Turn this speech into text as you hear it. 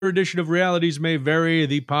edition of Realities May Vary,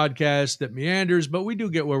 the podcast that meanders, but we do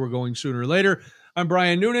get where we're going sooner or later. I'm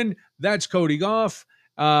Brian Noonan. That's Cody Goff.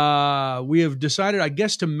 We have decided, I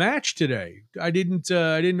guess, to match today. I didn't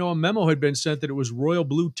know a memo had been sent that it was Royal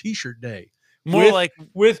Blue T-shirt day.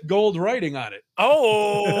 With gold writing on it.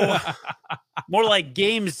 Oh, more like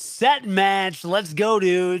game, set, match. Let's go,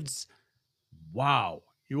 dudes. Wow.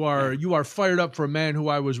 You are fired up for a man who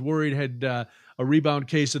I was worried had a rebound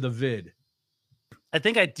case of the vid. I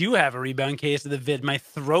think I do have a rebound case of the vid. My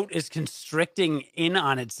throat is constricting in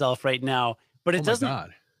on itself right now, but it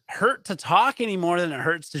doesn't hurt to talk any more than it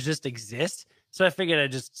hurts to just exist. So I figured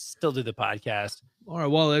I'd just still do the podcast. All right.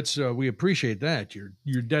 Well, that's we appreciate that.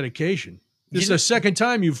 Your dedication. This is the second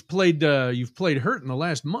time you've played hurt in the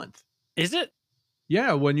last month. Is it?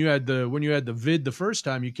 Yeah, when you had the vid the first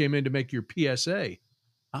time, you came in to make your PSA.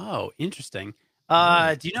 Oh, interesting.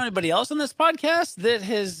 Do you know anybody else on this podcast that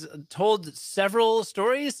has told several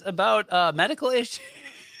stories about medical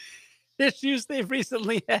issues they've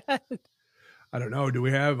recently had? I don't know. Do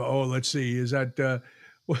we have? Oh, let's see. Is that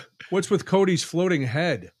what's with Cody's floating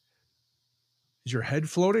head? Is your head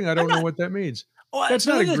floating? I don't know what that means. Well, that's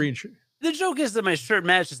not a green shirt. The joke is that my shirt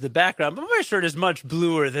matches the background, but my shirt is much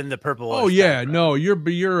bluer than the purple. Oh yeah, background. No,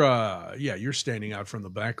 you're standing out from the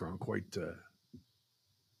background quite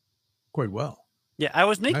well. Yeah, I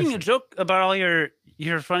was making a joke about all your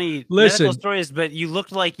funny medical stories, but you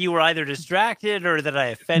looked like you were either distracted or that I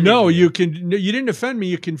offended you. No, you didn't offend me.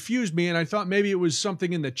 You confused me, and I thought maybe it was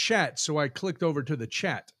something in the chat, so I clicked over to the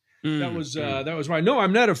chat. That was right. No,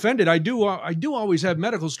 I'm not offended. I do always have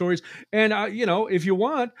medical stories, and if you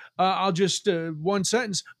want, I'll just one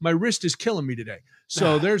sentence. My wrist is killing me today,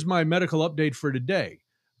 so there's my medical update for today.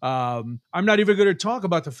 I'm not even going to talk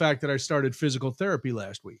about the fact that I started physical therapy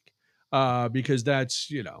last week, because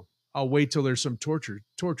that's I'll wait till there's some torture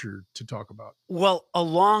to talk about. Well,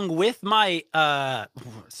 along with my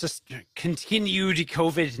continued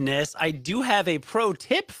COVID-ness, I do have a pro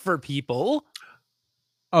tip for people.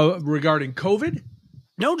 Regarding COVID?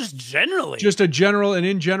 No, just generally. Just a general and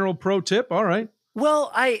in general pro tip. All right. Well,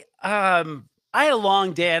 I had a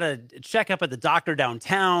long day. I had a checkup at the doctor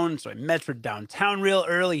downtown, so I metroed downtown real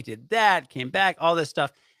early. Did that, came back, all this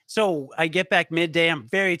stuff. So I get back midday. I'm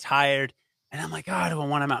very tired, and I'm like, oh, do I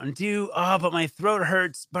want a Mountain Dew? Oh, but my throat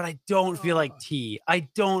hurts. But I don't feel like tea. I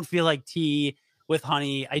don't feel like tea with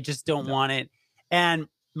honey. I just don't want it. And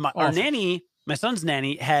our nanny, my son's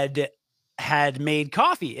nanny, had made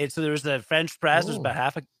coffee. So there was the French press. There's about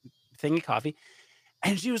half a thing of coffee.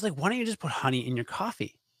 And she was like, why don't you just put honey in your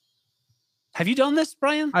coffee? Have you done this,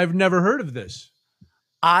 Brian? I've never heard of this.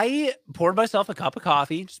 I poured myself a cup of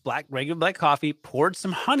coffee, just regular black coffee, poured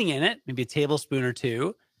some honey in it, maybe a tablespoon or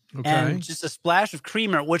two, and just a splash of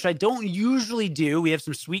creamer, which I don't usually do. We have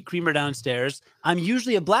some sweet creamer downstairs. I'm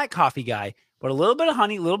usually a black coffee guy, but a little bit of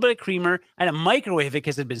honey, a little bit of creamer, and a microwave it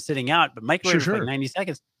because it had been sitting out, but microwave for like 90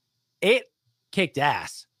 seconds. It kicked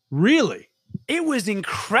ass. Really? It was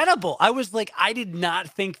incredible. I was like, I did not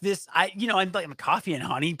think this. I'm like coffee and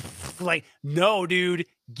honey. Like, no, dude,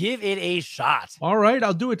 give it a shot. All right,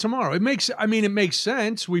 I'll do it tomorrow. It makes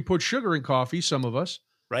sense. We put sugar in coffee, some of us.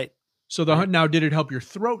 Right. So now, did it help your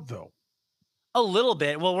throat though? A little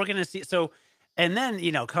bit. Well, we're gonna see. So, and then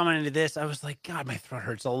coming into this, I was like, God, my throat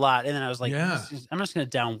hurts a lot. And then I was like, I'm just gonna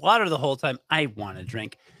down water the whole time. I want to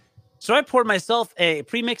drink. So I poured myself a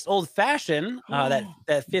pre-mixed old fashioned,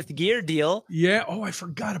 that fifth gear deal. Yeah. Oh, I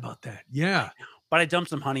forgot about that. Yeah. But I dumped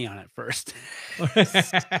some honey on it first. Because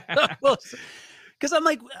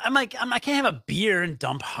I can't have a beer and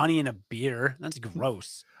dump honey in a beer. That's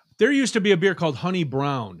gross. There used to be a beer called Honey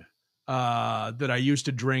Brown that I used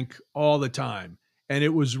to drink all the time. And it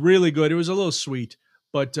was really good. It was a little sweet.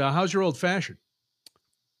 But how's your old fashioned?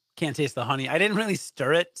 Can't taste the honey. I didn't really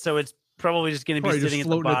stir it. So it's probably just going to be sitting at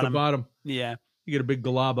the bottom. Yeah. You get a big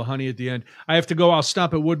glob of honey at the end. I have to go. I'll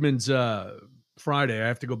stop at Woodman's Friday. I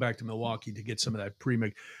have to go back to Milwaukee to get some of that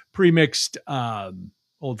pre-mixed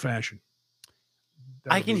old fashioned.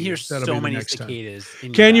 I can hear so many cicadas.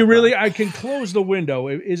 Can you really? I can close the window.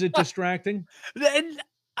 Is it distracting?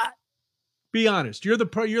 Be honest. You're the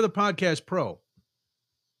podcast pro,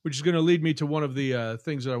 which is going to lead me to one of the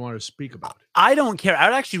things that I want to speak about. I don't care. I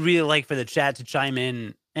would actually really like for the chat to chime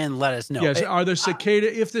in and let us know. Yes, are the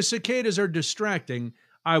if the cicadas are distracting,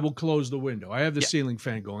 I will close the window. I have the ceiling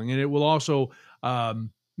fan going, and it will also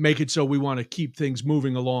make it so we want to keep things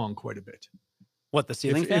moving along quite a bit. What, the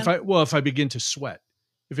ceiling fan? If I begin to sweat,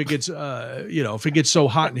 if it gets if it gets so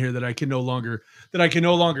hot in here that I can no longer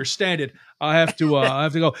stand it, I have to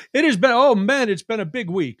go. It has been it's been a big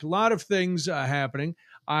week. A lot of things happening.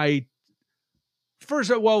 First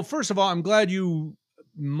of all, I'm glad you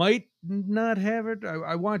might not have it.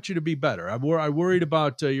 I want you to be better. I worried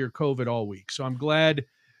about your COVID all week, so I'm glad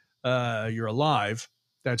you're alive.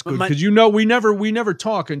 That's good because we never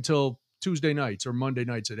talk until Tuesday nights or Monday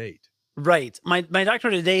nights at 8. Right. My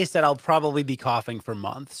doctor today said I'll probably be coughing for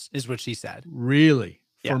months, is what she said. Really?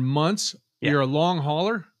 Yeah. For months? Yeah. You're a long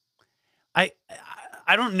hauler? I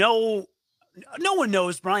don't know. No one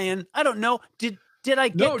knows, Brian. I don't know. Did I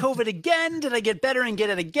get COVID again? Did I get better and get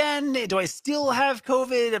it again? Do I still have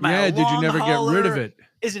COVID? Am I a did you never hauler? get rid of it?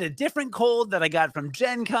 Is it a different cold that I got from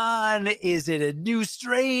Gen Con? Is it a new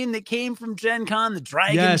strain that came from Gen Con, the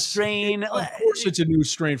dragon strain? Of course it's a new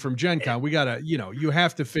strain from Gen Con. We gotta, you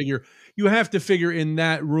have to figure in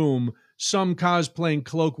that room, some cosplaying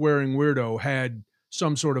cloak wearing weirdo had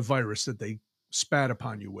some sort of virus that they spat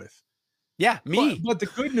upon you with. Yeah, me. But the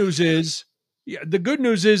good news is, the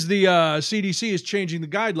CDC is changing the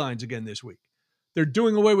guidelines again this week. They're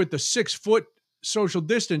doing away with the 6-foot social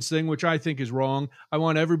distance thing, which I think is wrong. I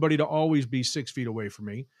want everybody to always be 6 feet away from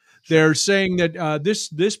me. They're saying that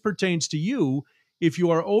this pertains to you if you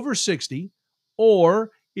are over 60 or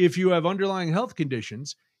if you have underlying health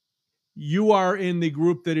conditions. You are in the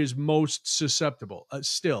group that is most susceptible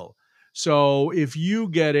still. So if you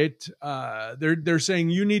get it, they're saying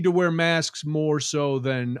you need to wear masks more so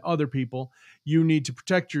than other people. You need to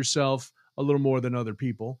protect yourself a little more than other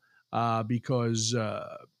people because,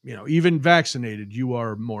 even vaccinated, you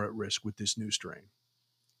are more at risk with this new strain.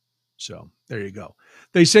 So there you go.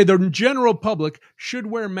 They say the general public should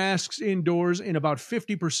wear masks indoors in about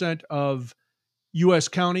 50% of U.S.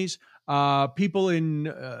 counties. People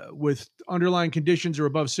with underlying conditions or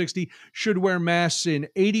above 60 should wear masks in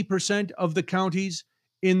 80% of the counties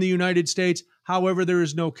in the United States. However, there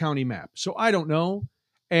is no county map. So I don't know.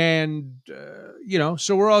 And,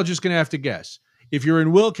 so we're all just going to have to guess. If you're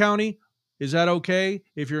in Will County, is that okay?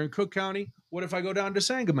 If you're in Cook County, what if I go down to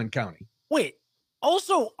Sangamon County? Wait,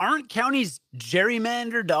 also, aren't counties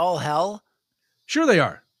gerrymandered to all hell? Sure they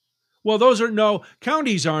are. Well,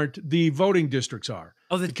 counties aren't. The voting districts are.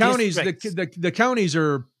 Oh, the counties, the counties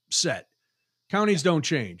are set. Counties don't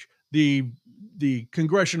change. The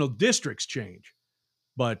congressional districts change,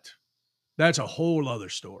 but that's a whole other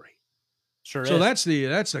story. Sure. So that's the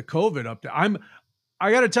COVID update.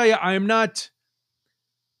 I got to tell you, I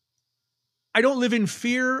don't live in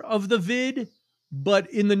fear of the vid,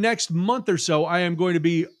 but in the next month or so, I am going to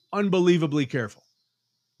be unbelievably careful.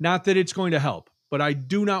 Not that it's going to help, but I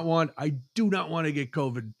do not want to get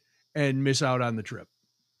COVID and miss out on the trip.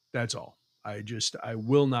 That's all. I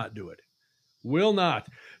will not do it. Will not.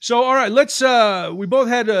 So, all right, let's, we both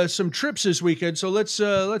had some trips this weekend. So let's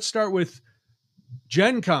start with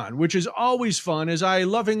Gen Con, which is always fun, as I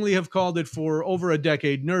lovingly have called it for over a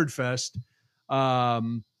decade, Nerd Fest. What are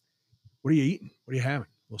you eating? What are you having?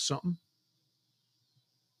 A little something?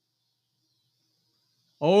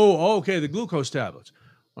 Oh, okay. The glucose tablets.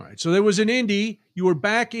 All right. So there was an Indy. You were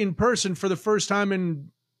back in person for the first time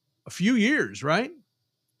in a few years, right?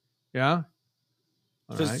 Yeah.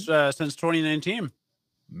 Since 2019.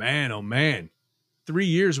 Man, oh man. 3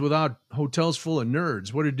 years without hotels full of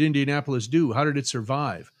nerds. What did Indianapolis do? How did it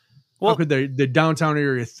survive? How could the downtown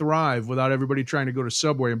area thrive without everybody trying to go to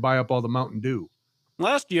Subway and buy up all the Mountain Dew?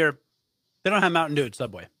 Last year, they don't have Mountain Dew at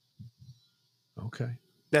Subway. Okay.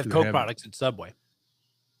 They have Coke products at Subway.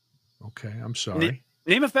 Okay, I'm sorry.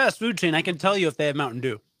 Name a fast food chain. I can tell you if they have Mountain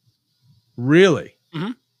Dew. Really?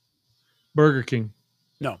 Mm-hmm. Burger King.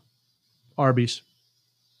 No. Arby's.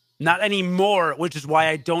 Not anymore, which is why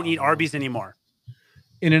I don't eat Arby's anymore.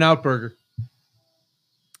 In-N-Out Burger.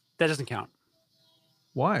 That doesn't count.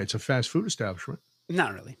 Why? It's a fast food establishment.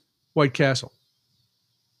 Not really. White Castle.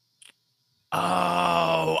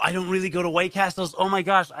 Oh, I don't really go to White Castles. Oh my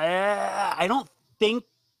gosh. I don't think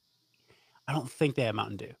they have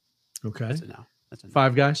Mountain Dew. Okay. That's a no.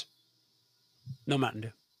 Five Guys? No Mountain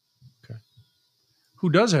Dew. Okay. Who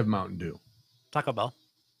does have Mountain Dew? Taco Bell.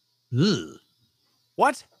 Ugh.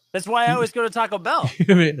 What? That's why I always go to Taco Bell.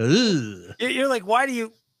 You're like, why do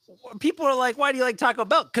you... People are like, why do you like Taco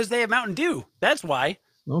Bell? Because they have Mountain Dew. That's why.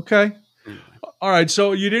 Okay. All right.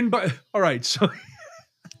 So you didn't buy... All right. So...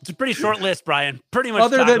 It's a pretty short list, Brian. Pretty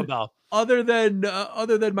much Taco Bell. Other than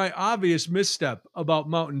my obvious misstep about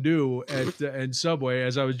Mountain Dew and Subway,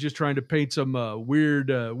 as I was just trying to paint some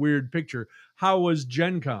weird picture. How was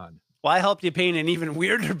Gen Con? Well, I helped you paint an even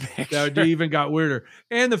weirder picture. That even got weirder.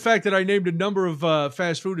 And the fact that I named a number of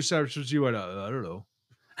fast food establishments, you went, I don't know.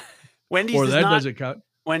 Wendy's or does that not. Doesn't count.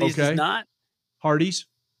 Wendy's does not. Hardee's.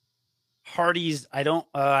 Hardee's, I don't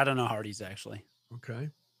know Hardee's actually. Okay.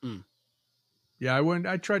 Yeah,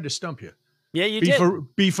 I tried to stump you. Yeah, you did.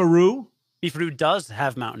 Beefaroo? Beefaroo does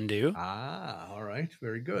have Mountain Dew. Ah, all right.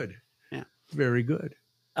 Very good. Yeah. Very good.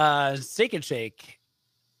 Steak and Shake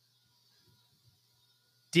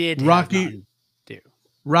did Rocky have Mountain Dew.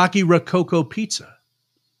 Rocky Rococo Pizza.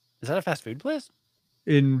 Is that a fast food place?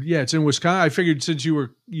 It's in Wisconsin. I figured since you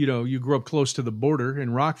were, you grew up close to the border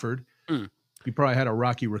in Rockford, you probably had a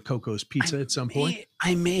Rocky Rococo's pizza at some point.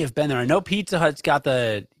 I may have been there. I know Pizza Hut's got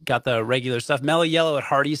the regular stuff. Mellow Yellow at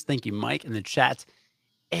Hardee's. Thank you, Mike, in the chat.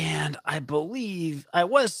 And I believe I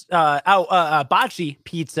was Bocce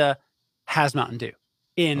Pizza has Mountain Dew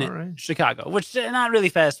in Chicago, which is not really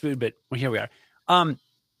fast food, but here we are.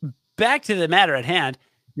 Back to the matter at hand.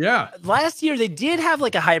 Yeah. Last year they did have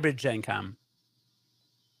like a hybrid Gen Con,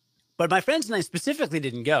 but my friends and I specifically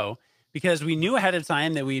didn't go because we knew ahead of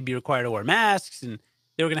time that we'd be required to wear masks and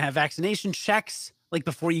they were going to have vaccination checks like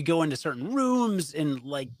before you go into certain rooms. And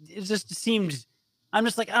like, it just seemed, I'm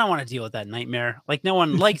just like, I don't want to deal with that nightmare. Like no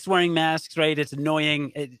one likes wearing masks, right? It's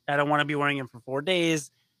annoying. I don't want to be wearing them for 4 days.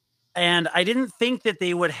 And I didn't think that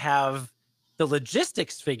they would have the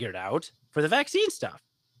logistics figured out for the vaccine stuff.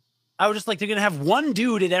 I was just like, they're going to have one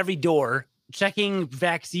dude at every door checking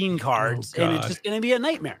vaccine cards and it's just going to be a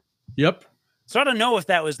nightmare. Yep. So I don't know if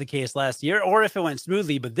that was the case last year or if it went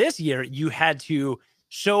smoothly, but this year you had to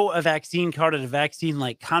show a vaccine card at a vaccine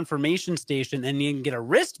like confirmation station and you can get a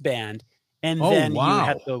wristband and then you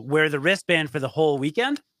have to wear the wristband for the whole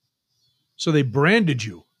weekend. So they branded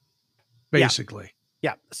you basically.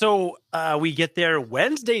 Yeah. So we get there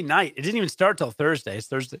Wednesday night. It didn't even start till Thursday. It's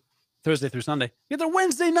Thursday through Sunday. We get there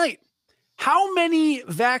Wednesday night. How many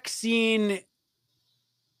vaccine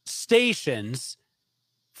stations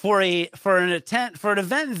for an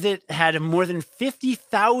event that had more than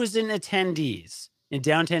 50,000 attendees in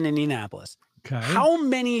downtown Indianapolis? Okay. How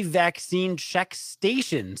many vaccine check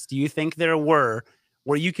stations do you think there were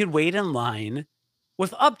where you could wait in line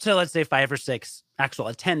with up to, let's say, 5 or 6 actual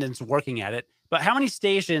attendants working at it? But how many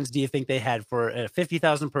stations do you think they had for a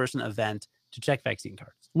 50,000 person event to check vaccine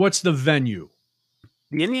cards? What's the venue?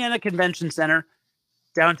 The Indiana Convention Center,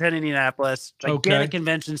 downtown Indianapolis, gigantic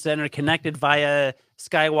convention center connected via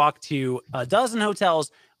Skywalk to a dozen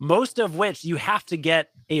hotels, most of which you have to get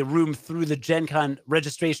a room through the Gen Con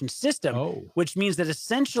registration system, which means that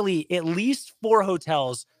essentially at least 4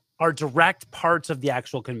 hotels are direct parts of the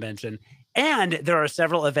actual convention. And there are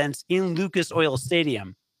several events in Lucas Oil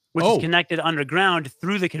Stadium, which is connected underground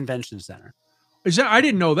through the convention center. I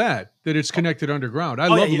didn't know that it's connected underground. I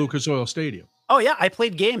love Lucas Oil Stadium. Oh yeah, I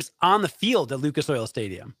played games on the field at Lucas Oil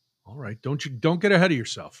Stadium. All right, don't get ahead of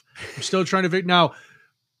yourself. I'm still trying to figure now.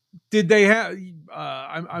 Did they have?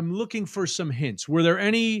 I'm looking for some hints. Were there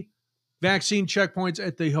any vaccine checkpoints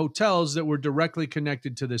at the hotels that were directly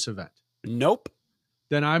connected to this event? Nope.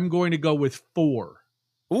 Then I'm going to go with 4.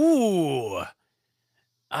 Ooh.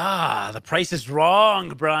 The price is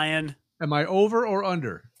wrong, Brian. Am I over or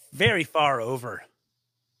under? Very far over.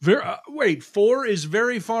 Wait, 4 is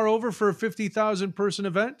very far over for a 50,000 person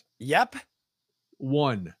event? Yep.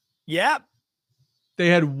 1. Yep. They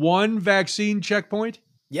had 1 vaccine checkpoint?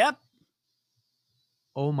 Yep.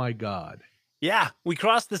 Oh my God. Yeah. We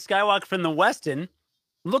crossed the Skywalk from the Westin.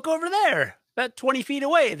 Look over there. About 20 feet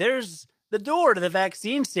away. There's the door to the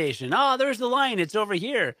vaccine station. There's the line. It's over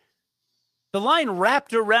here. The line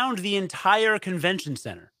wrapped around the entire convention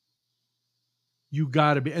center. You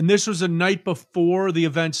got to be. And this was the night before the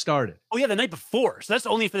event started. Oh, yeah, the night before. So that's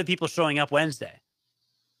only for the people showing up Wednesday.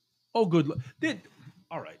 Oh, good.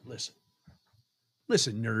 All right, listen.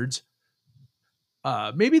 Listen, nerds.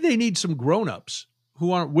 Maybe they need some grown-ups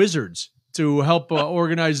who aren't wizards to help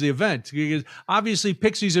organize the event. Because obviously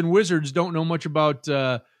pixies and wizards don't know much about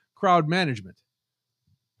crowd management.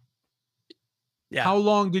 Yeah. How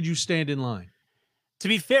long did you stand in line? To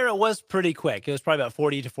be fair, it was pretty quick. It was probably about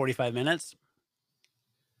 40 to 45 minutes.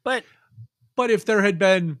 But if there had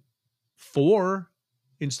been 4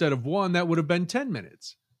 instead of 1, that would have been 10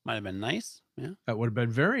 minutes. Might have been nice. Yeah. That would have been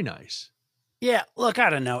very nice. Yeah. Look, I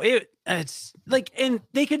don't know. It's like, and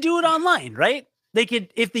they could do it online, right? They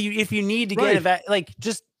could, if you need to get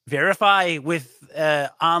just verify with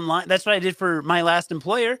online. That's what I did for my last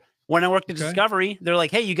employer when I worked at Discovery. They're like,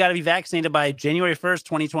 hey, you got to be vaccinated by January 1st,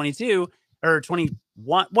 2022 or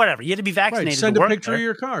 21, whatever. You had to be vaccinated. Send a picture of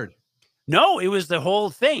your card. No, it was the whole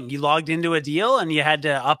thing. You logged into a deal and you had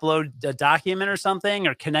to upload a document or something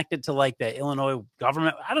or connect it to like the Illinois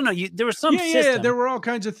government. I don't know. There was some system. Yeah, there were all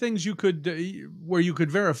kinds of things you could where you could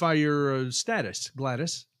verify your status,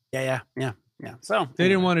 Gladys. Yeah. So they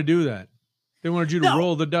didn't want to do that. They wanted you to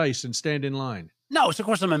roll the dice and stand in line. No, so of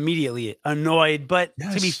course I'm immediately annoyed. But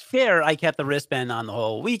to be Yes. fair, I kept the wristband on the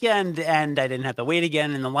whole weekend, and I didn't have to wait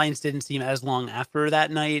again. And the lines didn't seem as long after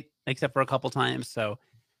that night, except for a couple times. So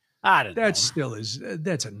I don't That know. still is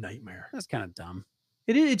that's a nightmare. That's kind of dumb.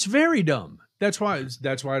 It's very dumb. That's why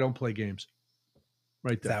I don't play games.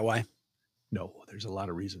 Right Is there. that why? No, there's a lot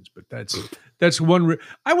of reasons, but that's one.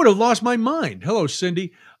 I would have lost my mind. Hello,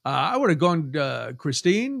 Cindy. I would have gone.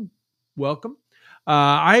 Christine, welcome.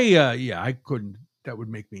 I couldn't. That would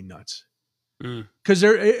make me nuts. Because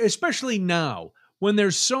there, especially now, when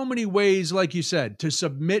there's so many ways, like you said, to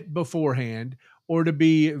submit beforehand or to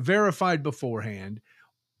be verified beforehand,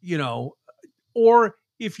 or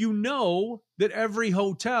if you know that every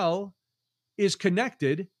hotel is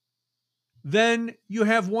connected, then you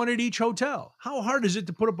have one at each hotel. How hard is it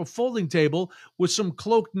to put up a folding table with some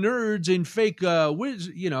cloaked nerds in fake,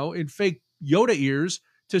 in fake Yoda ears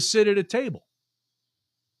to sit at a table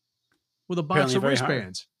with a box of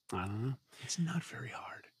wristbands? I don't know. It's not very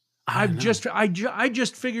hard. I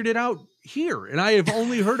just figured it out here, and I have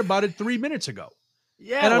only heard about it 3 minutes ago.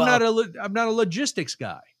 Yeah, and I'm not a logistics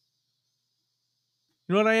guy.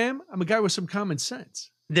 You know what I am? I'm a guy with some common sense.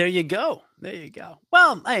 There you go.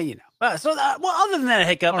 Well, other than that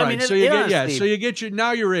hiccup, All right, I mean, so you get your,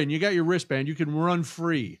 now you're in. You got your wristband. You can run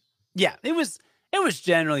free. Yeah, it was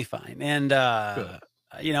generally fine, and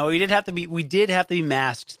we did have to be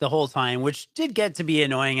masked the whole time, which did get to be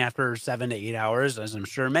annoying after 7 to 8 hours, as I'm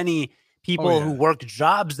sure many people who work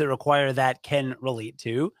jobs that require that can relate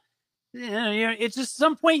to. It's just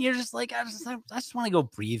some point you're just like, I just want to go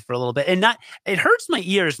breathe for a little bit, and it hurts my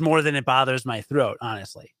ears more than it bothers my throat,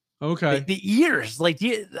 honestly. Okay. Like the ears, like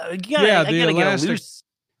the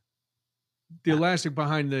elastic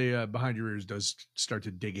behind behind your ears does start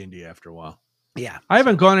to dig into you after a while. Yeah. I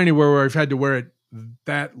haven't gone anywhere where I've had to wear it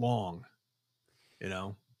that long.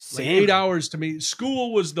 Same. Like 8 hours to me.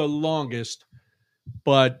 School was the longest,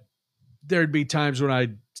 but there'd be times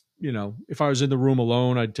when if I was in the room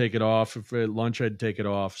alone, I'd take it off. If at lunch, I'd take it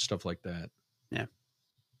off, stuff like that. Yeah.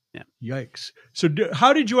 Yikes. So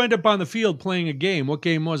how did you end up on the field playing a game? What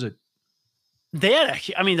game was it?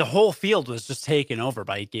 The whole field was just taken over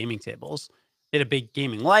by gaming tables. They had a big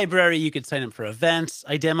gaming library. You could sign up for events.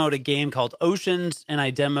 I demoed a game called Oceans, and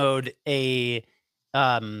I demoed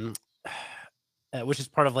which is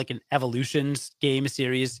part of like an Evolutions game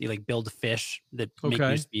series. You like build fish that make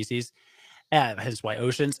new species. Hence why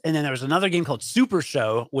Oceans. And then there was another game called Super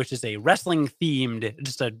Show, which is a wrestling themed,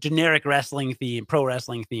 just a generic wrestling theme, pro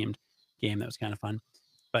wrestling themed game that was kind of fun.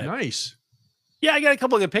 But nice. Yeah, I got a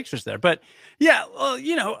couple of good pictures there. But yeah, well,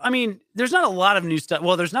 there's not a lot of new stuff.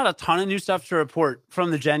 Well, there's not a ton of new stuff to report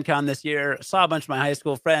from the Gen Con this year. Saw a bunch of my high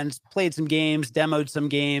school friends, played some games, demoed some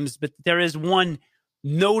games, but there is one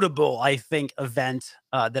notable, I think, event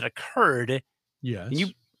that occurred. Yes.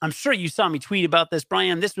 And I'm sure you saw me tweet about this,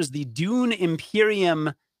 Brian. This was the Dune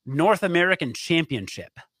Imperium North American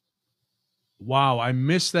Championship. Wow, I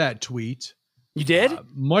missed that tweet. You did?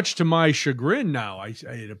 Much to my chagrin now,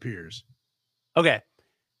 it appears. Okay.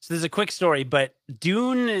 So there's a quick story, but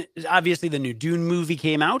Dune, obviously the new Dune movie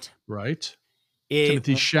came out. Right.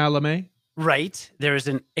 Timothée Chalamet. Right. There is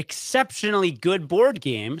an exceptionally good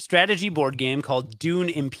strategy board game called Dune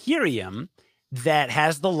Imperium that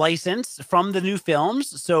has the license from the new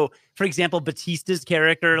films. So, for example, Batista's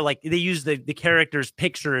character, like they use the characters'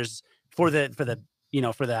 pictures for the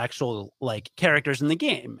actual like characters in the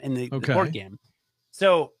game, in the board game.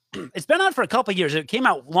 So it's been on for a couple of years. It came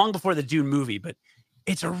out long before the Dune movie, but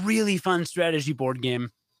it's a really fun strategy board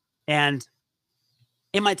game. And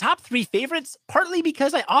in my top 3 favorites, partly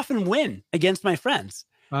because I often win against my friends.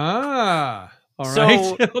 Ah, all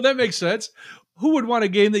right. Well, that makes sense. Who would want a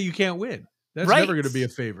game that you can't win? That's never going to be a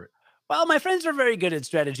favorite. Well, my friends are very good at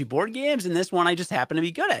strategy board games, and this one I just happen to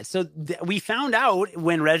be good at. So we found out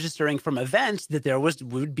when registering from events that there was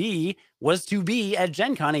to be at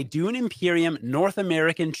Gen Con a Dune Imperium North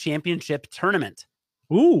American Championship tournament.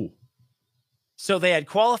 Ooh. So they had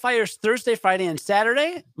qualifiers Thursday, Friday, and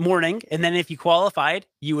Saturday morning. And then if you qualified,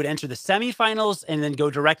 you would enter the semifinals and then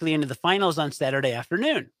go directly into the finals on Saturday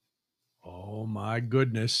afternoon. Oh my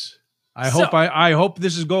goodness. I hope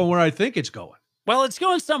this is going where I think it's going. Well, it's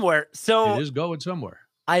going somewhere. So it is going somewhere.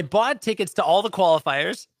 I bought tickets to all the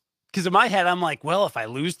qualifiers because in my head, I'm like, well, if I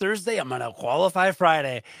lose Thursday, I'm going to qualify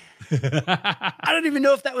Friday. I don't even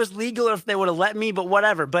know if that was legal or if they would have let me, but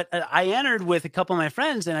whatever. But I entered with a couple of my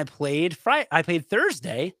friends and I played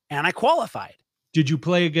Thursday and I qualified. Did you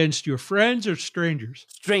play against your friends or strangers?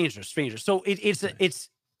 Strangers. So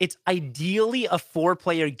it's ideally a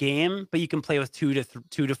 4-player game, but you can play with 2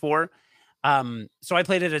 to 4. So I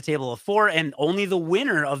played at a table of 4, and only the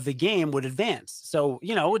winner of the game would advance. So,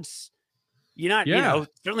 you're not,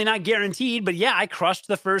 certainly not guaranteed, but yeah, I crushed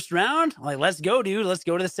the first round. Like, let's go, dude. Let's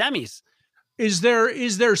go to the semis. Is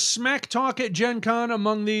there smack talk at Gen Con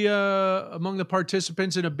among the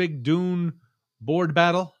participants in a big Dune board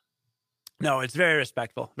battle? No, it's very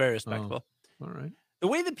respectful. Very respectful. Oh, all right. The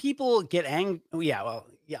way that people get angry, So,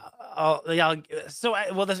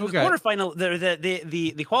 this quarterfinal,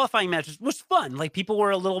 the qualifying matches was fun. Like, people were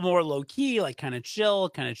a little more low key, like kind of chill,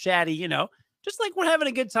 kind of chatty. Just like we're having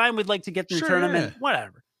a good time. We'd like to get in the tournament,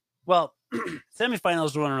 whatever. Well,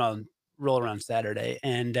 semifinals roll around Saturday,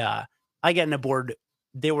 and I get in a board.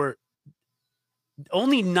 They were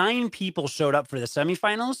only 9 people showed up for the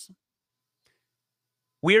semifinals.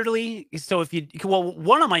 Weirdly, so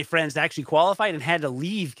one of my friends actually qualified and had to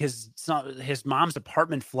leave because his mom's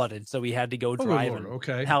apartment flooded, so he had to go drive and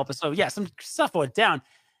help us. So yeah, some stuff went down,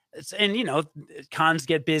 and cons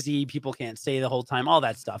get busy, people can't stay the whole time, all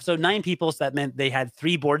that stuff. So 9 people, so that meant they had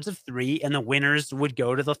 3 boards of 3, and the winners would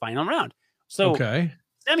go to the final round. So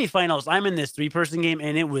semifinals, I'm in this 3-person game,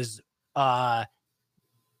 and it was not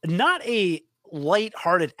a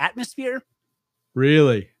lighthearted atmosphere.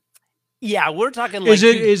 Really? Yeah, we're talking like...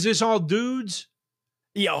 Is this all dudes?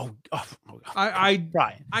 Yo, I knew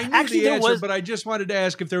actually the answer, but I just wanted to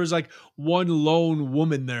ask if there was like one lone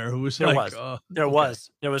woman there who was there was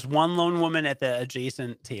one lone woman at the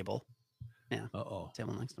adjacent table. Yeah.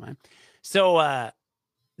 Table next to mine. So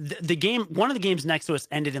the game, one of the games next to us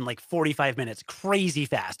ended in like 45 minutes. Crazy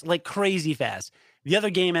fast. The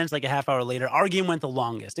other game ends like a half hour later. Our game went the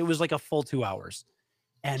longest. It was like a full 2 hours.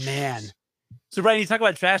 And man, so Brian, you talk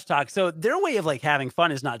about trash talk. So their way of like having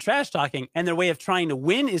fun is not trash talking, and their way of trying to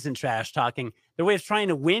win isn't trash talking. Their way of trying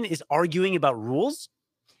to win is arguing about rules.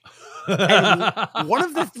 And one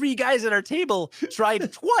of the 3 guys at our table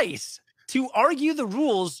tried twice to argue the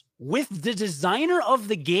rules with the designer of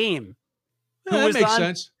the game. That makes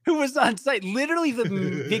sense. Who was on site. Literally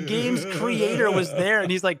the game's creator was there,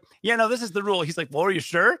 and he's like, yeah, no, this is the rule. He's like, well, are you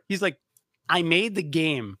sure? He's like, I made the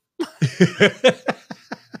game.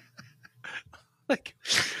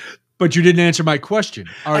 But you didn't answer my question.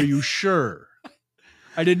 Are you sure?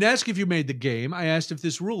 I didn't ask if you made the game. I asked if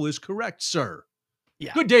this rule is correct, sir.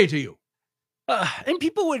 Yeah. Good day to you. And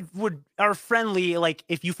people are friendly. Like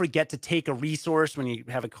if you forget to take a resource when you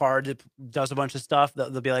have a card that does a bunch of stuff,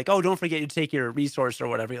 they'll be like, "Oh, don't forget to take your resource or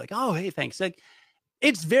whatever." You're like, "Oh, hey, thanks." Like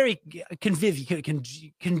it's very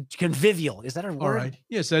convivial. Is that a word? All right.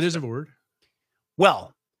 Yes, that is a word.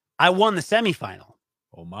 Well, I won the semifinal.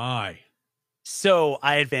 Oh my. So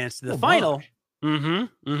I advanced to the final.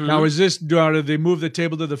 Now, is this, do they move the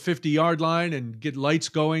table to the 50-yard line and get lights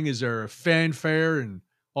going? Is there a fanfare and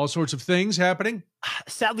all sorts of things happening?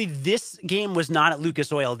 Sadly, this game was not at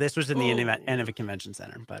Lucas Oil. This was in the Innovate Convention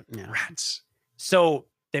Center. But yeah. Rats. So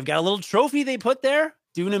they've got a little trophy they put there.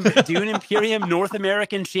 Dune Imperium North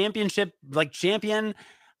American Championship, like champion.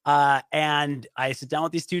 And I sit down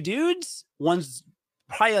with these 2 dudes. One's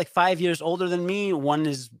probably like 5 years older than me. One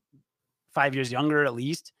is 5 years younger at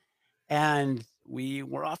least. And we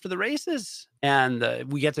were off to the races, and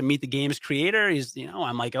we get to meet the game's creator. He's,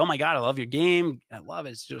 I'm like, oh my God, I love your game. I love it.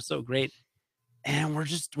 It's just so great. And we're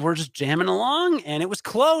just jamming along, and it was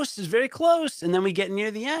close. It was very close. And then we get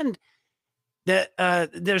near the end.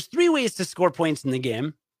 There's 3 ways to score points in the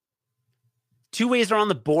game. 2 ways are on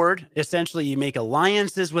the board. Essentially, you make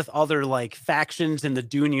alliances with other like factions in the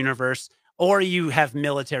Dune universe, or you have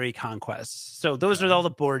military conquests. So those are all the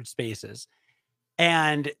board spaces.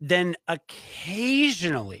 And then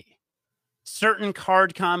occasionally, certain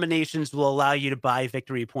card combinations will allow you to buy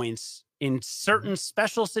victory points in certain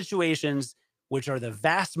special situations, which are the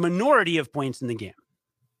vast minority of points in the game.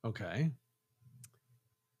 Okay.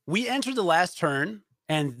 We entered the last turn,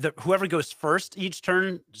 and whoever goes first each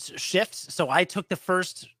turn shifts. So I took the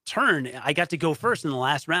first turn. I got to go first in the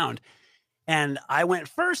last round. And I went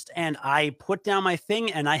first, and I put down my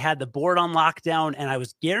thing, and I had the board on lockdown, and I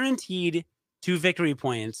was guaranteed 2 victory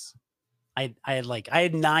points. I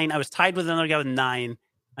had 9. I was tied with another guy with 9.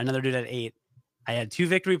 Another dude had 8. I had 2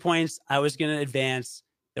 victory points. I was going to advance.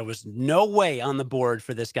 There was no way on the board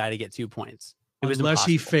for this guy to get 2 points. It was unless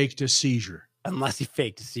impossible. He faked a seizure. Unless he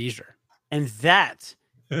faked a seizure. And that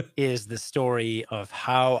is the story of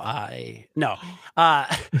how of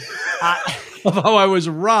how I was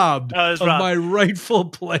robbed of my rightful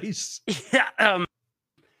place. Yeah.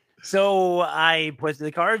 So I put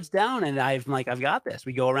the cards down, and I've got this.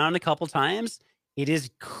 We go around a couple times. It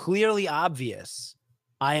is clearly obvious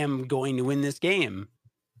I am going to win this game.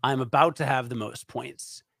 I'm about to have the most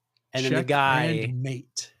points. And then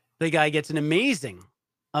the guy gets an amazing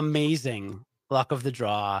amazing luck of the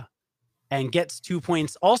draw and gets 2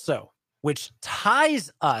 points also, which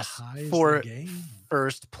ties us for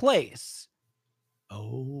first place.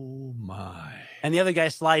 Oh my. And the other guy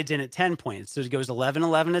slides in at 10 points. So it goes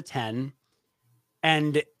 11-11 to 10.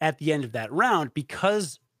 And at the end of that round,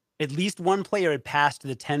 because at least one player had passed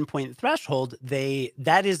the 10-point threshold,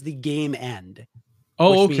 that is the game end.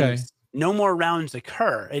 Oh, okay. No more rounds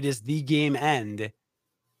occur. It is the game end.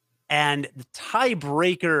 And the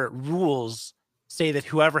tiebreaker rules say that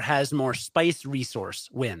whoever has more spice resource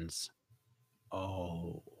wins.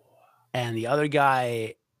 Oh. And the other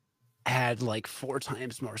guy had like 4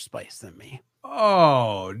 times more spice than me.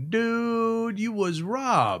 Oh, dude, you was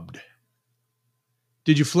robbed.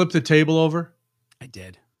 Did you flip the table over? I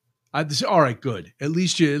did. All right, good. At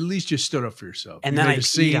least you stood up for yourself. And then I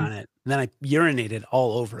peed on it. And then I urinated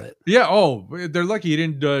all over it. Yeah. Oh, they're lucky you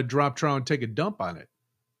didn't drop trow and take a dump on it.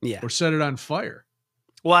 Yeah. Or set it on fire.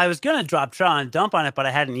 Well, I was going to drop trow and dump on it, but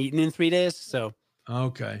I hadn't eaten in 3 days. So.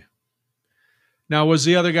 Okay. Now, was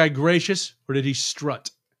the other guy gracious or did he strut?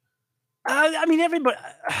 I mean, everybody,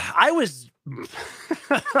 I was.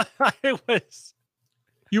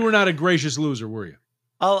 You were not a gracious loser, were you?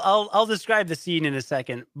 I'll describe the scene in a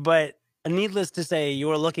second, but needless to say,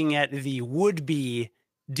 you are looking at the would-be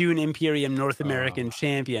Dune Imperium North American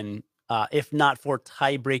champion, if not for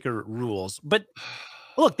tiebreaker rules. But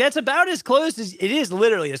look, that's about as close as it is.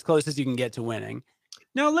 Literally as close as you can get to winning.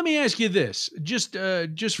 Now, let me ask you this: just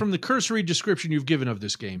from the cursory description you've given of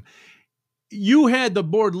this game, you had the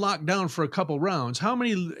board locked down for a couple rounds. How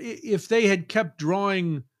many? If they had kept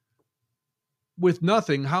drawing with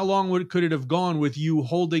nothing, how long could it have gone with you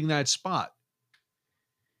holding that spot?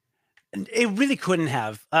 It really couldn't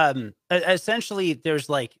have. Essentially, there's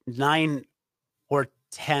like 9 or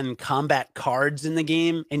 10 combat cards in the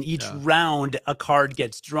game, and each round a card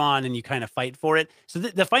gets drawn and you kind of fight for it. So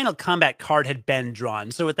the final combat card had been drawn.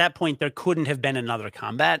 So at that point, there couldn't have been another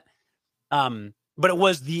combat. But it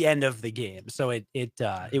was the end of the game. So it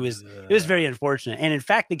was very unfortunate. And in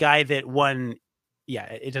fact, the guy that won,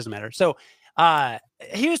 it doesn't matter. So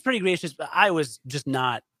he was pretty gracious, but I was just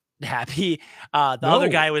not happy. The other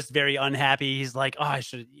guy was very unhappy. He's like, oh, I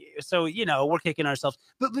should. So, we're kicking ourselves.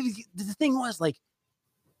 But the thing was, like,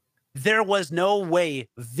 there was no way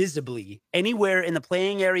visibly anywhere in the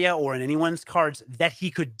playing area or in anyone's cards that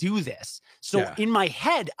he could do this. So in my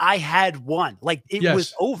head, I had won. Like, it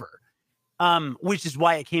was over. Which is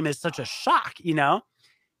why it came as such a shock,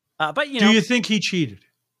 But, do you think he cheated?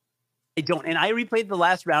 I don't. And I replayed the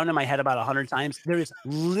last round in my head about 100 times. There is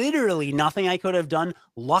literally nothing I could have done,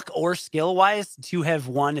 luck or skill wise, to have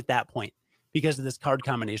won at that point because of this card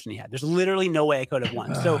combination he had. There's literally no way I could have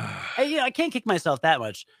won. So I can't kick myself that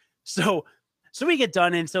much. So we get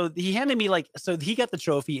done. And so he handed me so he got the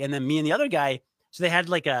trophy, and then me and the other guy. So they had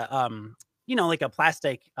like a, like a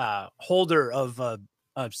plastic holder of a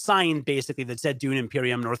sign basically that said Dune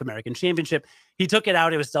Imperium North American Championship. He took it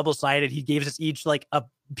out. It was double-sided. He gave us each like a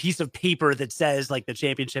piece of paper that says like the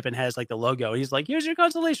championship and has like the logo. He's like, here's your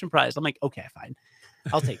consolation prize. I'm like, okay, fine.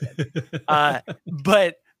 I'll take that.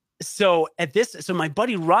 But so my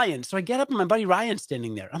buddy Ryan, so I get up and my buddy Ryan's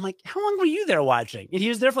standing there. I'm like, how long were you there watching? And he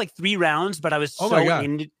was there for like 3 rounds, but I was so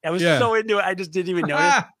into it. I just didn't even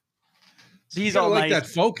notice. So he's all like nice. That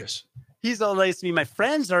focus. He's all nice to me. My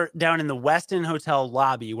friends are down in the Westin Hotel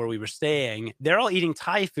lobby where we were staying. They're all eating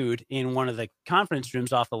Thai food in one of the conference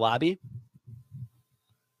rooms off the lobby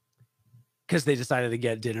because they decided to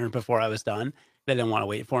get dinner before I was done. They didn't want to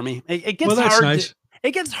wait for me. It gets hard. Nice.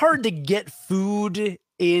 It gets hard to get food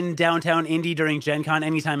in downtown Indy during Gen Con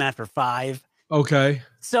anytime after 5. Okay.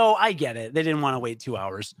 So I get it. They didn't want to wait 2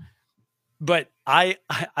 hours. But I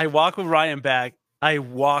walk with Ryan back. I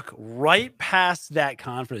walk right past that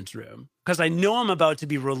conference room because I know I'm about to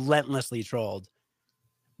be relentlessly trolled.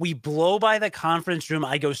 We blow by the conference room.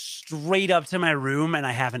 I go straight up to my room and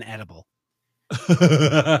I have an edible. Because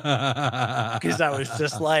I was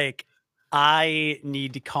just like, I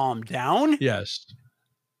need to calm down. Yes.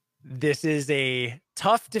 This is a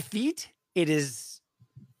tough defeat. It is.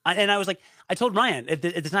 And I was like, I told Ryan at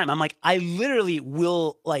the time, I'm like, I literally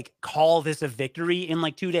will like call this a victory in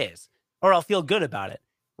like 2 days. Or I'll feel good about it.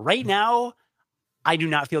 Right now, I do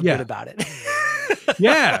not feel good about it.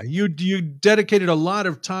 Yeah, you dedicated a lot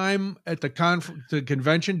of time at the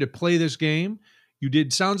convention to play this game. You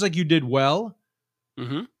did. Sounds like you did well,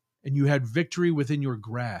 and you had victory within your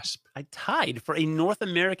grasp. I tied for a North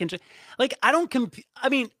American. Like I don't compete. I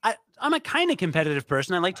mean, I'm a kind of competitive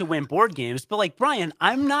person. I like to win board games, but like Brian,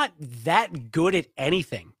 I'm not that good at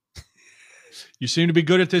anything. You seem to be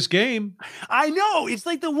good at this game. I know. It's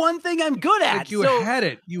like the one thing I'm good at. Like you had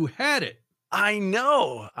it. You had it. I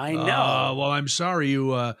know. Well, I'm sorry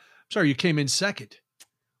you came in second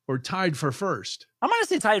or tied for first. I'm gonna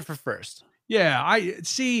say tied for first. Yeah, I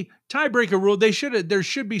see tiebreaker rule. There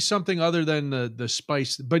should be something other than the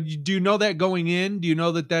spice. But do you know that going in? Do you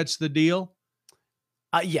know that that's the deal?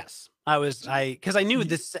 Yes, because I knew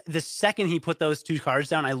this the second he put those 2 cards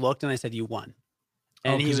down, I looked and I said, "You won."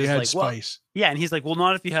 And he was like, spice. Well, yeah, and he's like, "Well,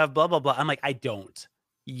 not if you have blah blah blah." I'm like, "I don't.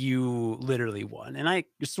 You literally won." And I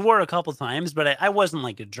swore a couple times, but I wasn't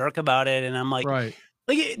like a jerk about it. And I'm like, right.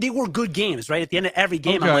 Like they were good games, right? At the end of every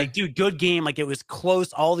game, I'm like, dude, good game. Like it was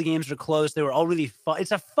close. All the games were close. They were all really fun.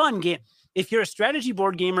 It's a fun game. If you're a strategy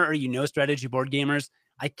board gamer or strategy board gamers,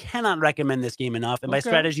 I cannot recommend this game enough. And by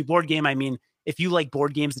strategy board game, I mean if you like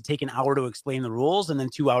board games that take an hour to explain the rules and then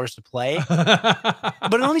 2 hours to play,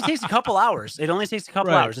 but it only takes a couple hours. It only takes a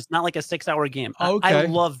couple hours. It's not like a 6-hour game. I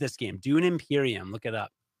love this game. Dune Imperium. Look it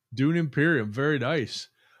up. Dune Imperium. Very nice.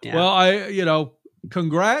 Yeah. Well,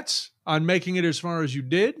 congrats on making it as far as you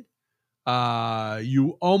did.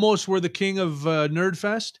 You almost were the king of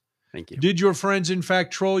Nerdfest. Thank you. Did your friends, in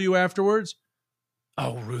fact, troll you afterwards?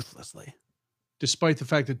 Oh, ruthlessly. Despite the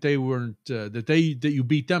fact that they weren't, that you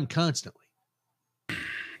beat them constantly.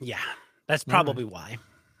 Yeah, that's probably why.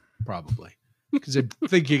 Probably. Because I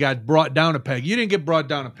think you got brought down a peg. You didn't get brought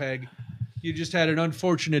down a peg. You just had an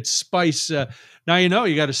unfortunate spice. Now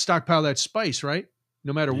you got to stockpile that spice, right?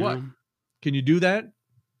 No matter what. Can you do that?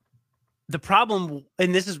 The problem,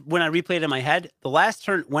 and this is when I replayed it in my head, the last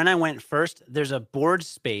turn when I went first, there's a board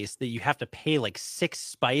space that you have to pay like 6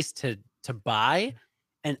 spice to buy.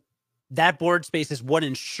 And that board space is what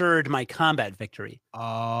ensured my combat victory.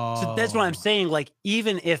 Oh. So that's what I'm saying. Like,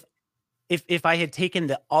 even if I had taken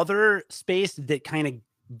the other space that kind of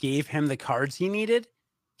gave him the cards he needed,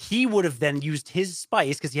 he would have then used his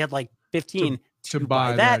spice because he had like 15 to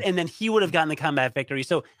buy that, and then he would have gotten the combat victory.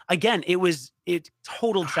 So again, it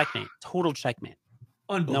total checkmate.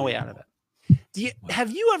 No way out of it. Have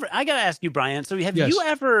you ever, I got to ask you, Brian, so have you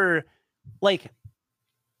ever, like,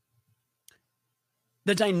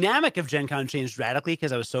 the dynamic of Gen Con changed radically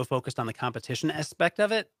because I was so focused on the competition aspect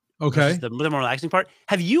of it. Okay. The more relaxing part.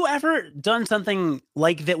 Have you ever done something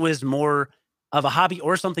like that was more of a hobby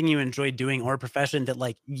or something you enjoyed doing or a profession that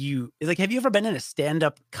have you ever been in a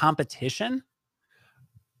stand-up competition?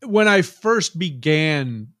 When I first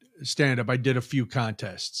began stand-up, I did a few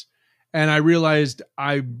contests and I realized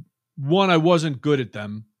I wasn't good at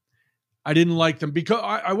them. I didn't like them because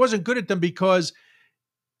I wasn't good at them because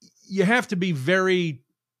you have to be very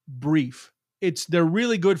brief. They're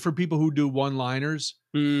really good for people who do one-liners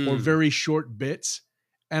or very short bits.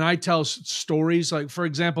 And I tell stories like, for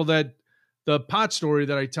example, that the pot story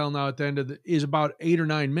that I tell now at the end is about 8 or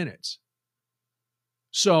 9 minutes.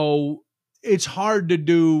 So it's hard to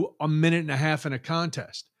do a minute and a half in a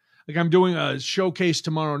contest. Like I'm doing a showcase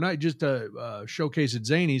tomorrow night, just a showcase at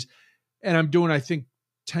Zany's. And I'm doing, I think,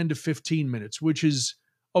 10 to 15 minutes, which is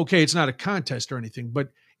okay. It's not a contest or anything, but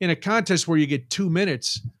in a contest where you get 2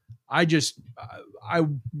 minutes,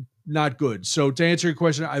 I'm not good. So to answer your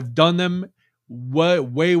question, I've done them way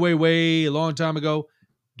a long time ago.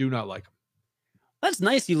 Do not like them. That's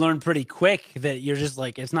nice. You learn pretty quick that you're just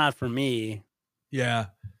like, it's not for me. Yeah.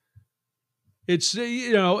 It's,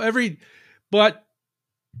 but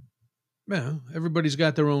everybody's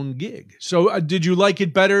got their own gig. So did you like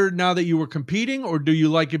it better now that you were competing, or do you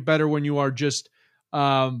like it better when you are just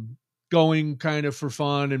going kind of for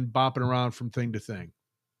fun and bopping around from thing to thing?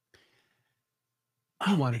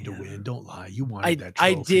 You wanted to win. Don't lie. You wanted that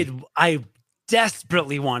trophy. I did. I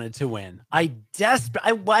desperately wanted to win. I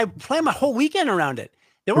planned my whole weekend around it.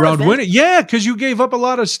 Around winning. Yeah, because you gave up a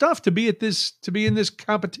lot of stuff to be in this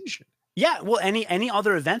competition. Yeah, well, any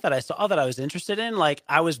other event that I saw that I was interested in, like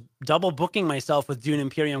I was double booking myself with Dune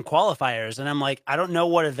Imperium qualifiers, and I'm like, I don't know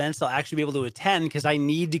what events I'll actually be able to attend because I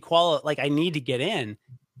need to I need to get in.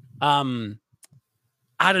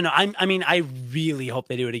 I don't know. I really hope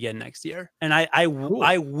they do it again next year, and I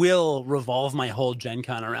will revolve my whole Gen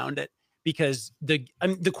Con around it because the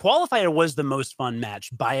qualifier was the most fun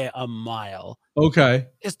match by a mile. Okay,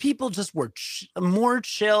 because people just were more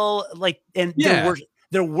chill,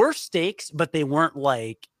 there were stakes, but they weren't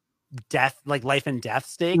like life and death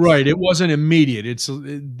stakes. Right. It wasn't immediate. It's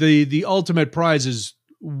the ultimate prize is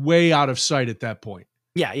way out of sight at that point.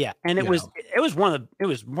 Yeah. And it was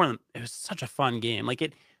such a fun game.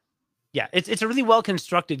 It's a really well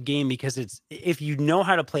constructed game because if you know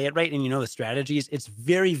how to play it right and you know the strategies, it's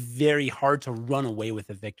very, very hard to run away with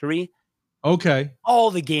a victory. Okay.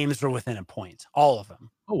 All the games were within a point, all of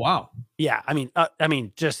them. Oh, wow. Yeah.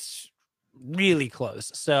 Just really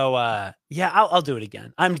close. So yeah, I'll do it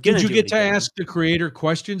again. I'm gonna. Did you do get it to again. ask the creator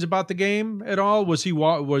questions about the game at all? Was he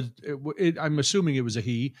I'm assuming it was a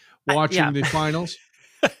he watching the finals.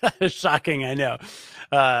 Shocking, I know.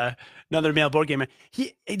 Another male board gamer.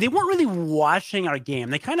 They weren't really watching our game.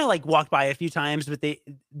 They kind of like walked by a few times, but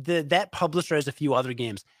that publisher has a few other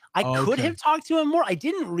games. I could have talked to him more. I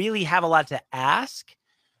didn't really have a lot to ask.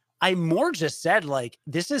 I more just said like,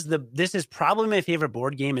 this is probably my favorite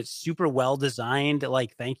board game. It's super well designed.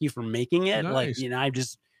 Like, thank you for making it. Nice. Like, you know, I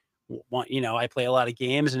just want, you know, I play a lot of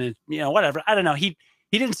games and it, you know, whatever. I don't know. He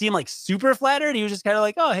didn't seem like super flattered. He was just kind of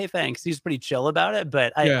like, oh, hey, thanks. He's pretty chill about it.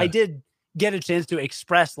 But I did get a chance to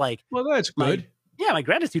express like, well, that's good. My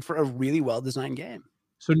gratitude for a really well designed game.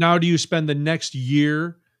 So now do you spend the next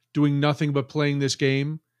year doing nothing but playing this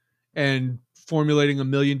game and formulating a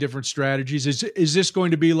million different strategies? Is this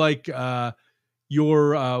going to be like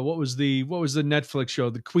your what was the Netflix show,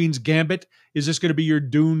 The Queen's Gambit? Is this going to be your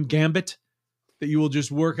Dune Gambit that you will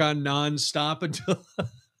just work on nonstop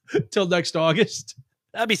until next August?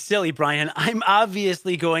 That'd be silly, Brian. I'm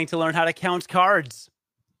obviously going to learn how to count cards.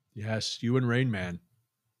 Yes, you and Rain Man.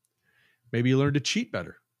 Maybe you learn to cheat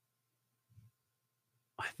better.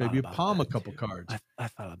 Maybe you palm a couple cards. I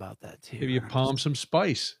thought about that too. Maybe you palm some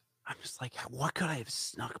spice. I'm just like, what could I have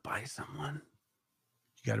snuck by someone?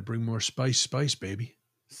 You got to bring more spice, baby.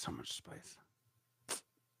 So much spice.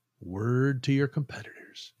 Word to your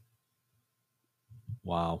competitors.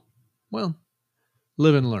 Wow. Well,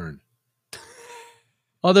 live and learn.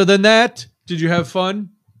 Other than that, did you have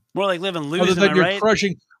fun? More like live and lose. Other than am I right?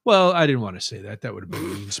 Crushing. Well, I didn't want to say that. That would have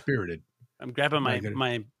been mean-spirited. I'm grabbing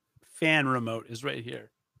my fan remote is right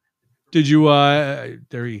here. Did you?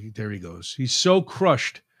 There he goes. He's so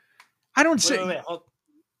crushed. I don't say.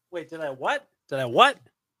 Wait, did I what? Did I what?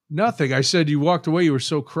 Nothing. I said you walked away. You were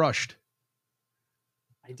so crushed.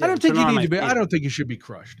 I don't think you need to be. I don't think you should be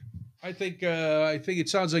crushed. I think it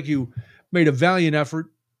sounds like you made a valiant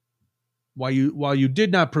effort. While you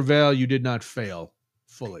did not prevail, you did not fail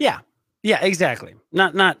fully. Yeah, exactly.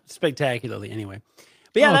 Not spectacularly anyway.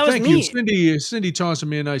 But yeah, that was neat. Cindy tossed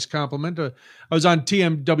me a nice compliment. I was on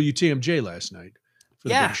WTMJ last night for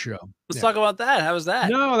the big show. Let's talk about that. How was that?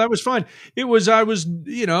 No, that was fun.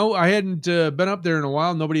 I hadn't been up there in a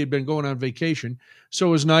while. Nobody had been going on vacation. So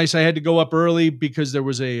it was nice. I had to go up early because there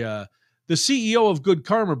was the CEO of Good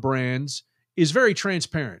Karma Brands is very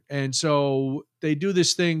transparent. And so they do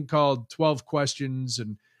this thing called 12 questions.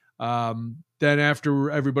 And then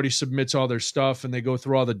after everybody submits all their stuff and they go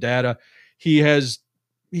through all the data, he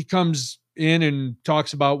comes in and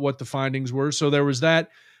talks about what the findings were. So there was that.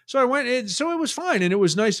 So I went in, so it was fine. And it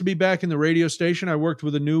was nice to be back in the radio station. I worked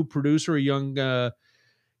with a new producer, a young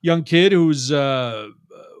kid who's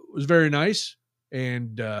was very nice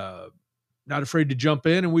and not afraid to jump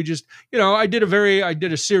in. And we just, I did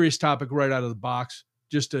a serious topic right out of the box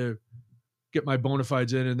just to get my bona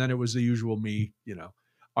fides in. And then it was the usual me,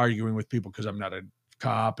 arguing with people because I'm not a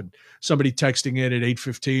cop, and somebody texting in at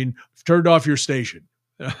 8:15, turned off your station.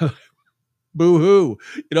 Boo-hoo.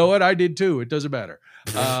 You know what? I did too. It doesn't matter.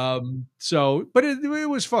 But it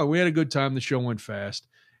was fun. We had a good time. The show went fast,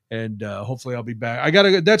 and hopefully I'll be back.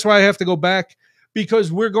 That's why I have to go back,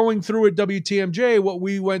 because we're going through at WTMJ what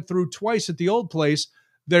we went through twice at the old place.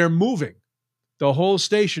 They're moving. The whole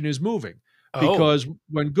station is moving because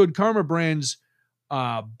when Good Karma Brands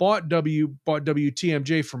bought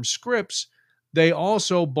WTMJ from Scripps, they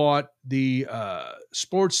also bought the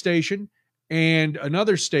sports station and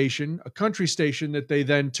another station, a country station that they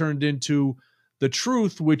then turned into The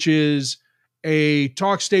Truth, which is a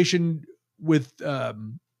talk station with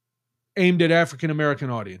aimed at African-American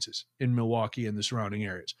audiences in Milwaukee and the surrounding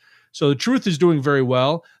areas. So The Truth is doing very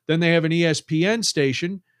well. Then they have an ESPN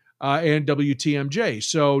station and WTMJ.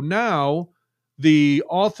 So now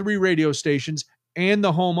all three radio stations and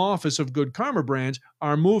the home office of Good Karma Brands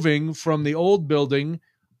are moving from the old building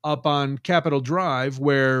up on Capitol Drive,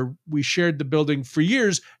 where we shared the building for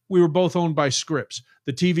years. We were both owned by Scripps,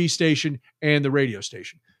 the TV station and the radio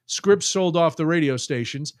station. Scripps sold off the radio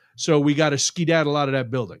stations, so we got to skedaddle out of that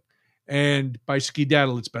building. And by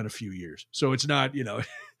skedaddle, it's been a few years. So it's not,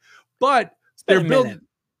 but they're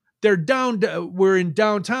down. We're in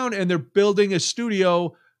downtown and they're building a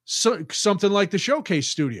studio, something like the Showcase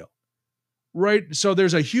studio. Right. So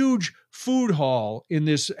there's a huge food hall in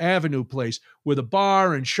this Avenue place with a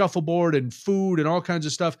bar and shuffleboard and food and all kinds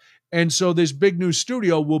of stuff. And so this big new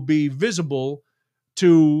studio will be visible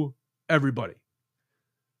to everybody.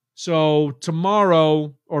 So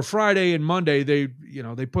tomorrow or Friday and Monday,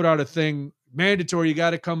 they put out a thing mandatory. You got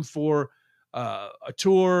to come for a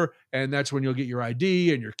tour, and that's when you'll get your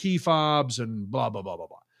ID and your key fobs and blah, blah, blah, blah,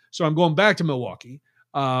 blah. So I'm going back to Milwaukee.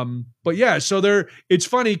 But yeah, so it's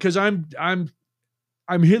funny because I'm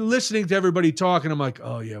here listening to everybody talk, and I'm like,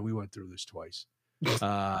 oh yeah, we went through this twice.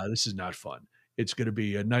 This is not fun. It's going to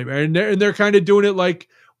be a nightmare. And they're kind of doing it like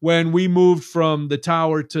when we moved from the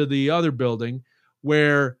tower to the other building,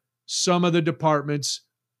 where some of the departments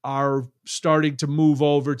are starting to move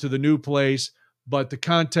over to the new place, but the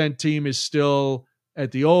content team is still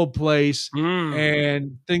at the old place,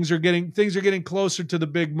 and things are getting closer to the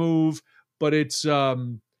big move. But it's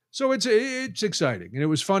it's exciting, and it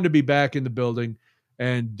was fun to be back in the building.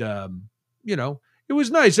 And, it was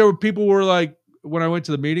nice. People were like, when I went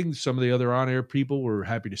to the meeting, some of the other on-air people were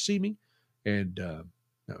happy to see me. And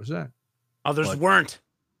that was that. Others weren't.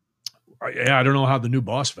 I don't know how the new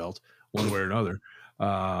boss felt one way or another.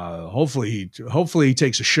 Hopefully he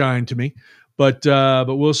takes a shine to me, but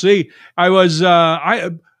we'll see. I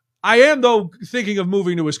am though thinking of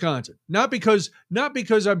moving to Wisconsin, not because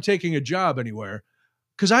I'm taking a job anywhere,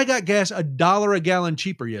 because I got gas $1 a gallon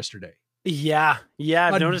cheaper yesterday. Yeah,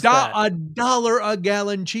 I've noticed that. $1 a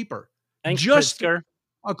gallon cheaper. Thanks, just Pritzker.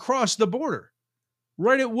 Across the border,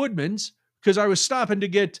 right at Woodman's, because I was stopping to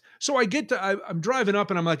get. So I'm driving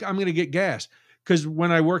up, and I'm like, I'm going to get gas, because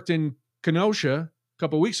when I worked in Kenosha a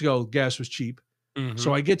couple of weeks ago, gas was cheap. Mm-hmm.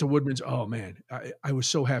 So I get to Woodman's. Oh man, I was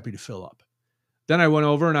so happy to fill up. Then I went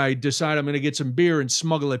over and I decided I'm going to get some beer and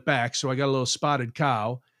smuggle it back. So I got a little Spotted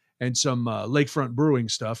Cow and some Lakefront Brewing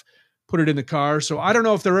stuff. Put it in the car. So I don't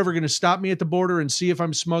know if they're ever going to stop me at the border and see if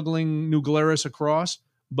I'm smuggling New Glarus across.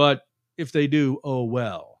 But if they do, oh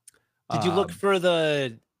well. Did you look for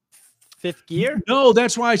the fifth gear? No,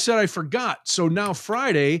 that's why I said I forgot. So now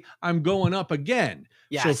Friday, I'm going up again.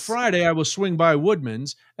 Yes. So Friday, I will swing by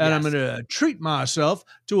Woodman's, and I'm going to treat myself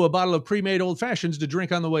to a bottle of pre-made old fashions to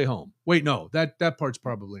drink on the way home. Wait, no, that part's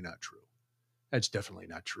probably not true. That's definitely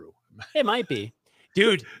not true. It might be.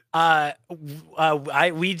 Dude,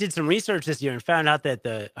 we did some research this year and found out that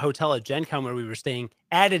the hotel at Gen Con where we were staying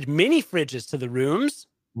added mini fridges to the rooms.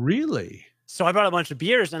 Really? So I brought a bunch of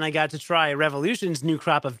beers, and I got to try Revolution's new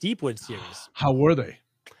crop of Deepwood series. How were they?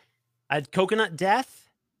 I had Coconut Death.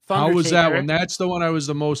 How was that one? That's the one I was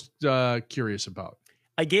the most curious about.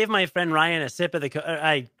 I gave my friend Ryan a sip of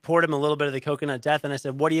I poured him a little bit of the Coconut Death, and I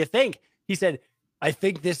said, what do you think? He said, I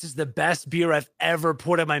think this is the best beer I've ever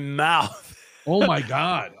put in my mouth. Oh my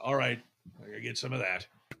God. All right. I gotta get some of that.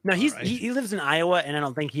 No, he lives in Iowa, and I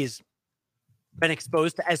don't think he's been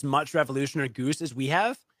exposed to as much Revolution or Goose as we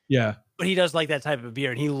have. Yeah. But he does like that type of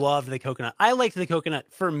beer, and he loved the coconut. I liked the coconut.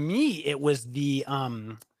 For me, it was the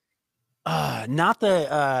not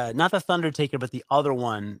the Thunder Taker, but the other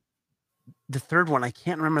one. The third one, I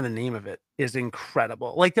can't remember the name of it, is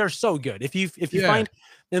incredible. Like, they're so good. If you find,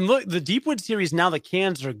 and look, the Deepwood series, now the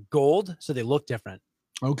cans are gold, so they look different.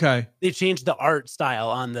 Okay. They changed the art style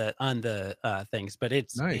on the things, but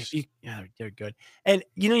it's nice. They're good. And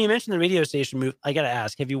you mentioned the radio station move. I gotta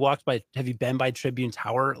ask, have you been by Tribune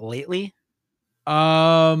Tower lately?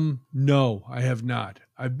 No, I have not.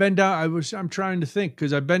 I've been down. I'm trying to think,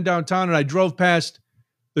 because I've been downtown and I drove past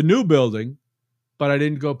the new building, but I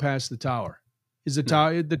didn't go past the tower. Is the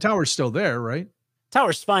tower? The tower's still there, right?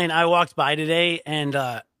 Tower's fine. I walked by today, and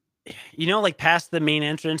like past the main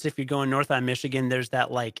entrance, if you're going north on Michigan, there's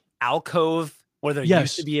that like alcove where there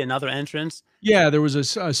used to be another entrance. Yeah, there was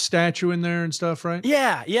a statue in there and stuff, right?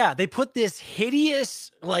 Yeah. They put this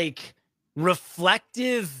hideous, like,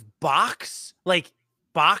 reflective box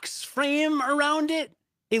frame around it.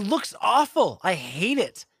 It looks awful. I hate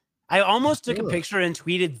it. I almost took a picture and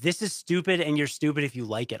tweeted, "This is stupid, and you're stupid if you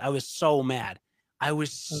like it." I was so mad.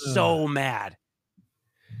 Mad.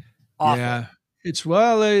 Awful. Yeah. It's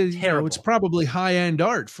it's probably high-end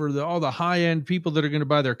art for all the high-end people that are going to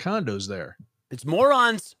buy their condos there. It's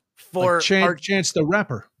morons for like Chance the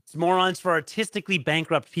Rapper. It's morons for artistically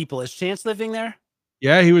bankrupt people. Is Chance living there?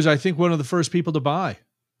 Yeah, he was, I think, one of the first people to buy.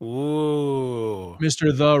 Ooh.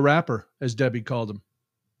 Mr. The Rapper, as Debbie called him.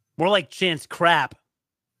 More like Chance Crap.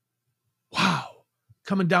 Wow.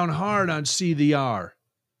 Coming down hard on CDR.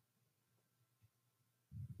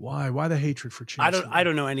 Why the hatred for Chance? I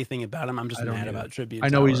don't know anything about him. I'm just mad about Tribune. I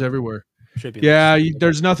know he's everywhere. Tribune. Yeah,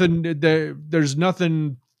 there's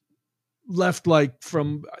nothing left like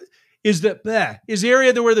from is the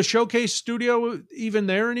area where the Showcase studio even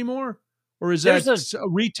there anymore? Or is that a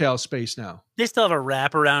retail space now? They still have a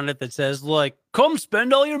wrap around it that says, like, come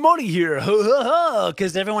spend all your money here.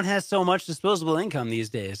 Because everyone has so much disposable income these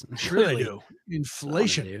days. Sure they do.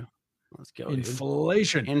 Inflation. Let's go.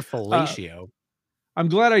 Inflation. Inflatio. I'm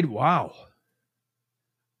glad wow.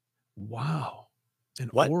 An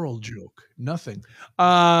oral joke. Nothing.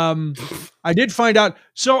 I did find out.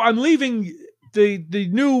 So I'm leaving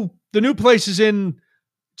the new place is in.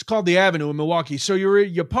 It's called the Avenue in Milwaukee. So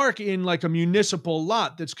you park in like a municipal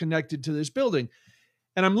lot that's connected to this building.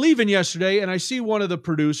 And I'm leaving yesterday, and I see one of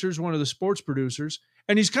the sports producers,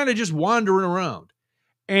 and he's kind of just wandering around.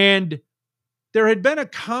 And there had been a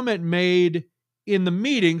comment made in the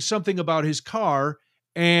meeting, something about his car,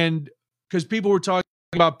 and because people were talking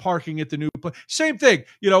about parking at the new place. Same thing.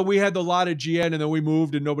 We had the lot at GN, and then we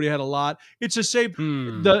moved, and nobody had a lot. It's the same.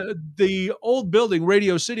 The old building,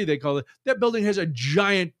 Radio City, they call it. That building has a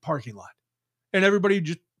giant parking lot, and everybody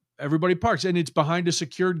parks, and it's behind a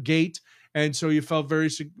secured gate. And so you felt very,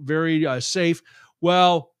 very safe.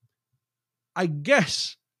 Well, I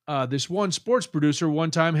guess this one sports producer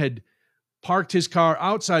one time had parked his car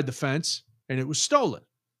outside the fence, and it was stolen.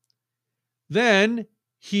 Then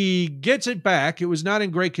he gets it back. It was not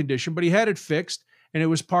in great condition, but he had it fixed, and it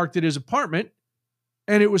was parked at his apartment,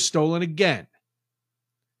 and it was stolen again.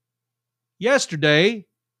 Yesterday,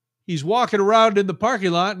 he's walking around in the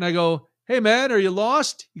parking lot, and I go, "Hey, man, are you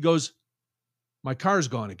lost?" He goes, "My car's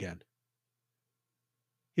gone again."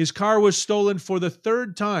 His car was stolen for the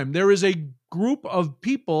third time. There is a group of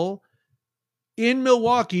people in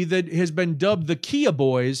Milwaukee that has been dubbed the Kia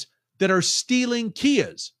Boys that are stealing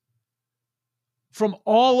Kias from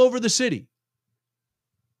all over the city.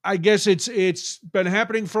 I guess it's been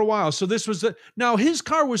happening for a while. So this was now his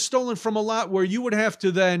car was stolen from a lot where you would have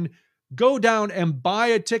to then go down and buy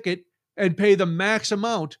a ticket and pay the max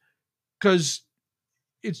amount because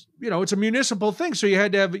it's a municipal thing. So you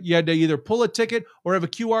had to either pull a ticket or have a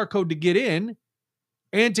QR code to get in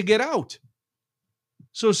and to get out.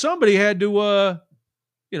 So somebody had to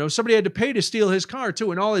pay to steal his car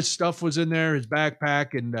too. And all his stuff was in there, his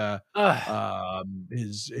backpack and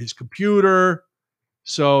his computer.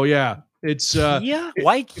 So yeah, it's Kia?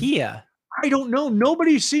 Why Kia? I don't know.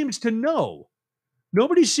 Nobody seems to know.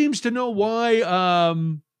 Nobody seems to know why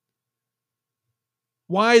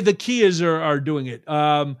the Kias are doing it.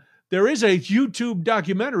 There is a YouTube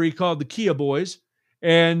documentary called The Kia Boys.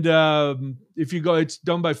 And if you go, it's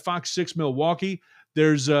done by Fox 6 Milwaukee.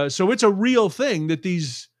 There's so it's a real thing that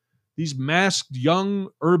these masked young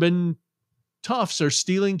urban toughs are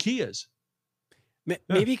stealing Kias.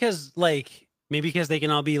 Maybe because they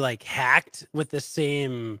can all be like hacked with the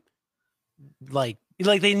same like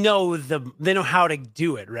they know how to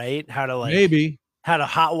do it, right? How to how to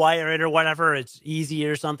hotwire it or whatever. It's easy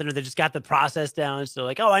or something, or they just got the process down. So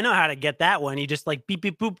like, oh, I know how to get that one. You just like beep,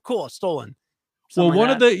 beep, boop, cool, stolen. Something one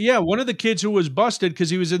of the kids who was busted because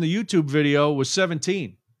he was in the YouTube video was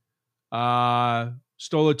 17.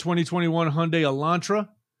 Stole a 2021 Hyundai Elantra,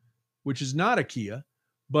 which is not a Kia,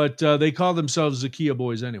 but they call themselves the Kia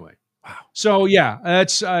Boys anyway. Wow. So yeah,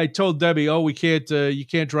 I told Debbie, you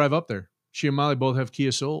can't drive up there. She and Molly both have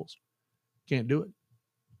Kia Souls. Can't do it.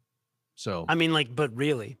 So I mean, but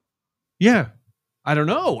really, yeah, I don't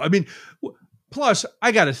know. I mean, plus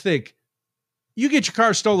I got to think, you get your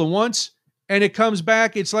car stolen once and it comes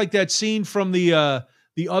back. It's like that scene from the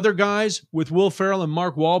Other Guys with Will Ferrell and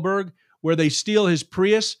Mark Wahlberg, where they steal his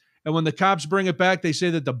Prius, and when the cops bring it back, they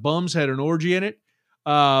say that the bums had an orgy in it.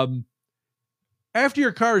 After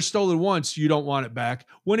your car is stolen once, you don't want it back.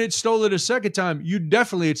 When it's stolen a second time,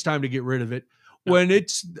 it's time to get rid of it. No. When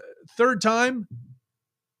it's third time,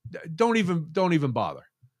 don't even bother.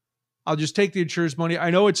 I'll just take the insurance money. I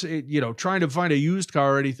know trying to find a used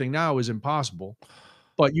car or anything now is impossible,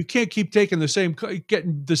 but you can't keep getting the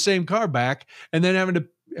same car back and then having to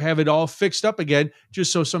have it all fixed up again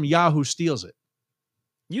just so some Yahoo steals it.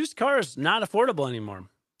 Used cars not affordable anymore.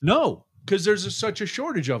 No, because there's such a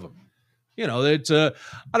shortage of them. It's I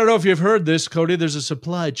don't know if you've heard this, Cody. There's a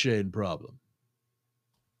supply chain problem.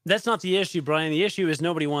 That's not the issue, Brian. The issue is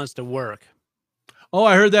nobody wants to work. Oh,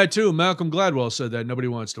 I heard that too. Malcolm Gladwell said that nobody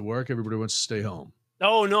wants to work. Everybody wants to stay home.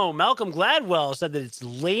 Oh, no. Malcolm Gladwell said that it's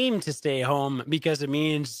lame to stay home because it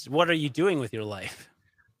means, what are you doing with your life?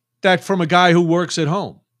 That from a guy who works at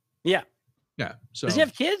home. Yeah. Yeah. So does he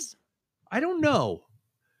have kids? I don't know.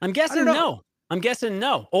 I'm guessing no. I'm guessing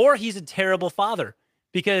no. Or he's a terrible father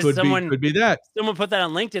because could be that. Someone put that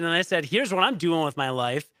on LinkedIn and I said, here's what I'm doing with my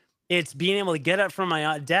life. It's being able to get up from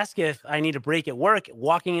my desk if I need a break at work,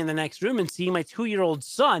 walking in the next room and seeing my 2-year-old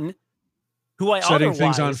son, who setting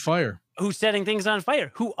things on fire. Who's setting things on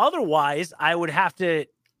fire, who otherwise I would have to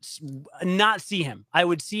not see him. I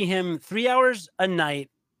would see him 3 hours a night,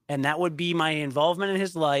 and that would be my involvement in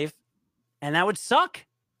his life, and that would suck.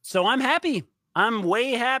 So I'm happy. I'm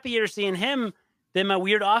way happier seeing him than my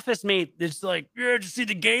weird office mate that's like, did you see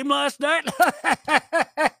the game last night?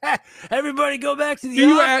 Everybody go back to the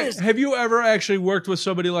office. Have you ever actually worked with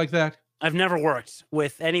somebody like that? I've never worked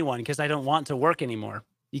with anyone because I don't want to work anymore.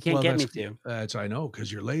 You can't get me to. That's I know,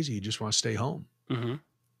 because you're lazy. You just want to stay home. Mm-hmm.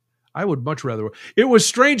 I would much rather. It was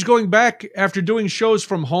strange going back after doing shows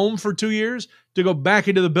from home for 2 years to go back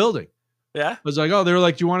into the building. Yeah. I was like, oh, they were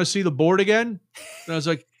like, do you want to see the board again? And I was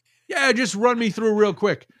like, yeah, just run me through real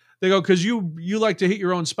quick. They go, because you like to hit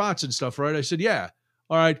your own spots and stuff, right? I said, yeah.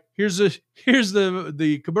 All right, here's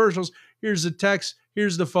the commercials. Here's the text.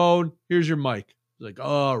 Here's the phone. Here's your mic. Like,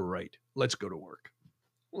 all right, let's go to work.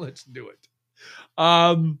 Let's do it.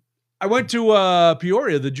 I went to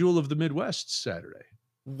Peoria, the jewel of the Midwest, Saturday.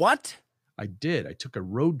 What? I did. I took a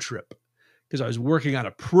road trip because I was working on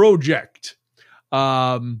a project.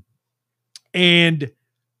 And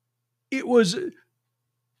it was,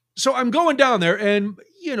 so I'm going down there, and,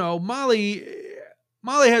 you know, Molly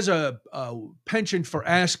has a penchant for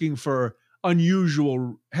asking for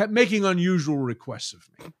making unusual requests of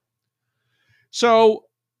me. So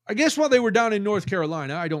I guess while they were down in North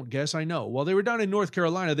Carolina, I don't guess, I know. While they were down in North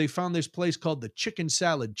Carolina, they found this place called the Chicken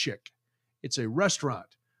Salad Chick. It's a restaurant,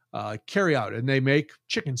 carry out, and they make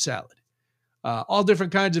chicken salad, all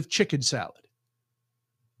different kinds of chicken salad.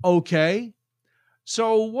 Okay.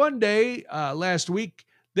 So one day last week,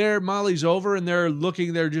 Molly's over and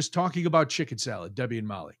they're just talking about chicken salad, Debbie and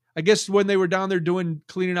Molly. I guess when they were down there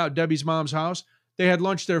cleaning out Debbie's mom's house, they had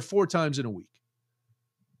lunch there 4 times in a week.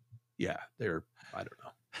 Yeah, I don't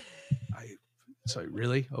know. So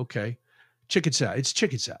really? Okay. Chicken salad. It's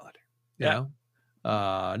chicken salad. You know?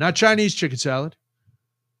 Not Chinese chicken salad.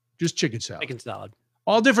 Just chicken salad. Chicken salad.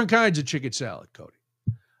 All different kinds of chicken salad, Cody.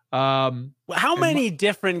 How many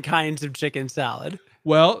different kinds of chicken salad?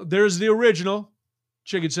 Well, there's the original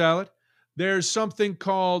chicken salad. There's something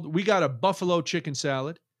called, we got a buffalo chicken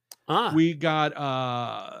salad. We got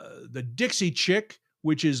the Dixie Chick,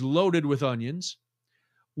 which is loaded with onions.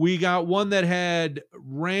 We got one that had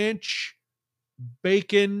ranch,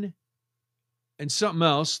 bacon, and something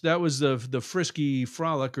else. That was the Frisky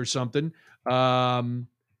Frolic or something. And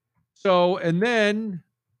then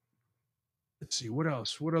let's see, what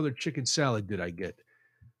else? What other chicken salad did I get?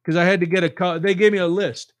 Because I had to get they gave me a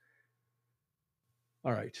list.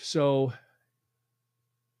 All right, so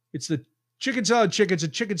it's the Chicken Salad Chick. It's a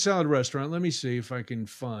chicken salad restaurant. Let me see if I can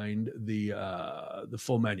find the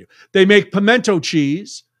full menu. They make pimento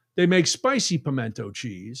cheese. They make spicy pimento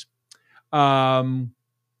cheese. And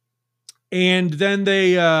then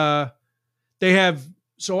they have,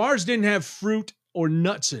 so ours didn't have fruit or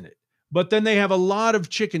nuts in it, but then they have a lot of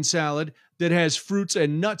chicken salad that has fruits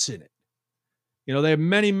and nuts in it. You know, they have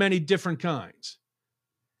many, many different kinds.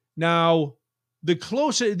 Now,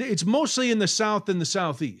 it's mostly in the South and the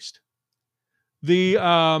Southeast.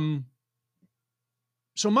 So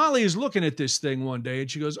Molly is looking at this thing one day and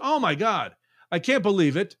she goes, oh my God, I can't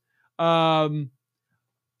believe it.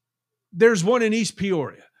 There's one in East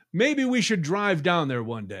Peoria. Maybe we should drive down there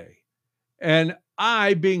one day. And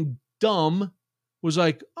I, being dumb, was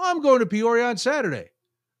like, I'm going to Peoria on Saturday.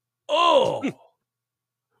 Oh,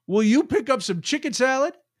 will you pick up some chicken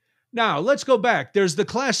salad? Now, let's go back. There's the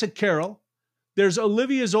Classic Carol. There's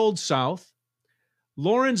Olivia's Old South.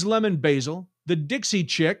 Lauren's Lemon Basil. The Dixie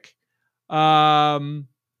Chick. That's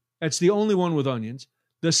the only one with onions.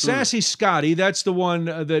 The Sassy Scotty. That's the one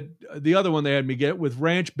the other one they had me get with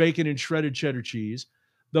ranch, bacon, and shredded cheddar cheese.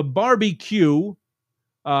 The Barbecue.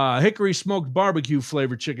 Hickory smoked barbecue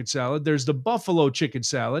flavored chicken salad. There's the buffalo chicken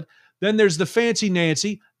salad. Then there's the Fancy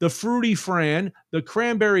Nancy, the Fruity Fran, the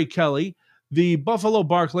Cranberry Kelly, the Buffalo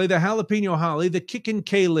Barclay, the Jalapeno Holly, the Kickin'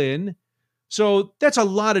 Kaylin. So that's a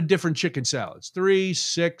lot of different chicken salads. 3,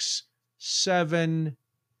 6, 7,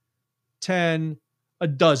 10, a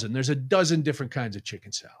dozen. There's a dozen different kinds of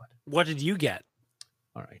chicken salad. What did you get?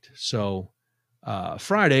 All right. So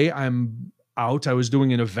Friday, I'm out. I was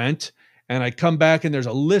doing an event. And I come back and there's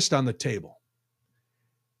a list on the table.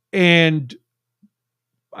 And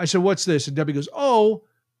I said, what's this? And Debbie goes, oh,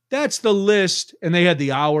 that's the list. And they had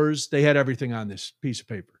the hours. They had everything on this piece of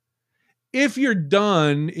paper. If you're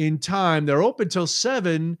done in time, they're open till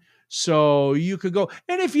 7. So you could go.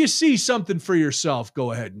 And if you see something for yourself,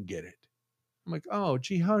 go ahead and get it. I'm like, oh,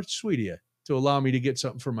 gee, how sweet of you to allow me to get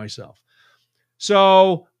something for myself.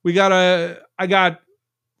 So I got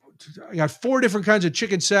 4 different kinds of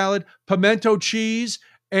chicken salad, pimento cheese,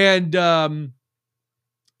 and a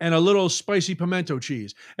little spicy pimento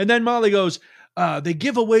cheese. And then Molly goes, they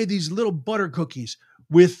give away these little butter cookies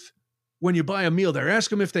when you buy a meal there.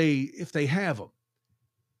 Ask them if they have them.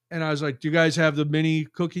 And I was like, do you guys have the mini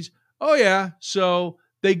cookies? Oh yeah. So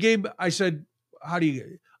I said, how do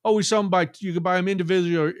you, we sell them you can buy them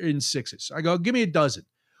individually or in 6s. I go, give me a dozen.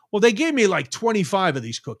 Well, they gave me like 25 of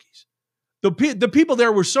these cookies. The people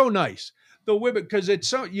there were so nice. The women, because it's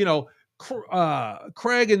so,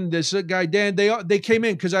 Craig and this guy Dan, they came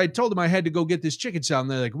in because I told them I had to go get this chicken salad.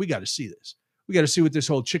 And they're like, we got to see this. We got to see what this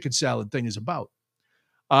whole chicken salad thing is about.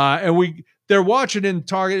 And they're watching in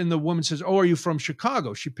Target, and the woman says, "Oh, are you from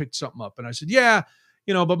Chicago?" She picked something up, and I said, "Yeah,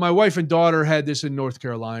 but my wife and daughter had this in North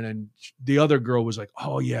Carolina." And the other girl was like,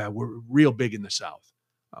 "Oh yeah, we're real big in the South."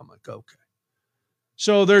 I'm like, "Okay."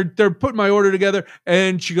 So they're putting my order together,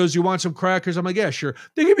 and she goes, "You want some crackers?" I'm like, "Yeah, sure."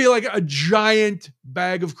 They give me like a giant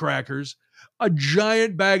bag of crackers, a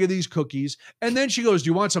giant bag of these cookies, and then she goes, "Do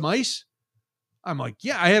you want some ice?" I'm like,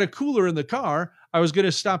 "Yeah." I had a cooler in the car. I was going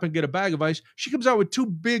to stop and get a bag of ice. She comes out with 2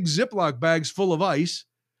 big Ziploc bags full of ice.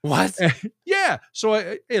 What? Yeah. So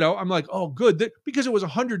I'm like, "Oh, good." Because it was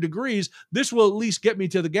 100 degrees. This will at least get me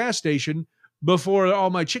to the gas station before all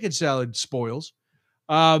my chicken salad spoils.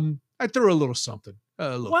 I threw a little something,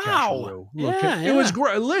 a little wow. cacharoo. It was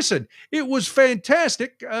great. Listen, it was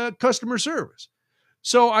fantastic customer service.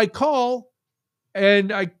 So I called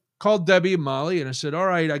Debbie and Molly, and I said, "All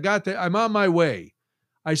right, I got that. I'm on my way."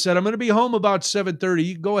 I said, "I'm going to be home about 7:30.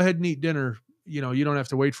 You go ahead and eat dinner. You don't have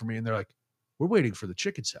to wait for me." And they're like, "We're waiting for the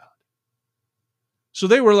chicken salad." So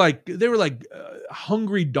they were like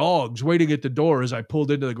hungry dogs waiting at the door as I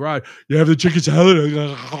pulled into the garage. "You have the chicken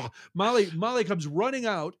salad?" Molly comes running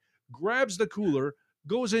out, grabs the cooler,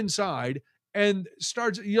 goes inside, and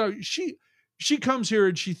starts. She comes here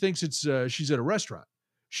and she thinks she's at a restaurant.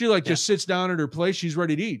 She just sits down at her place. She's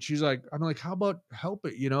ready to eat. She's like, I'm like, "How about help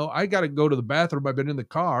it? I got to go to the bathroom. I've been in the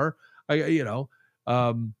car.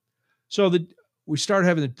 So we started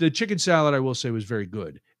having the chicken salad. I will say was very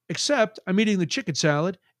good, except I'm eating the chicken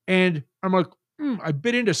salad and I'm like, I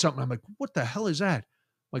bit into something. I'm like, "What the hell is that?" I'm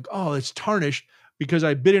like, "Oh, it's tarnished because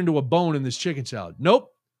I bit into a bone in this chicken salad."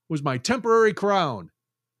 Nope. It was my temporary crown.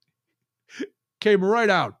 Came right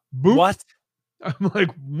out. Boop. What? I'm like,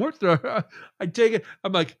 "What the?" I take it.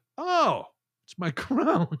 I'm like, "Oh, it's my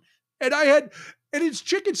crown." And it's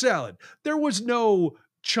chicken salad. There was no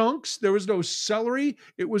chunks. There was no celery.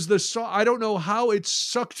 It was the sauce. I don't know how it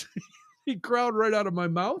sucked the crown right out of my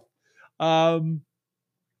mouth. But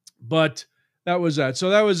that was that. So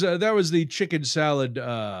that was the chicken salad.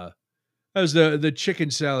 That was the chicken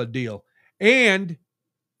salad deal. And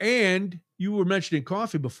you were mentioning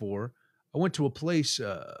coffee before. I went to a place,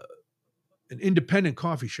 an independent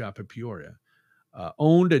coffee shop in Peoria,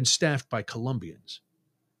 owned and staffed by Colombians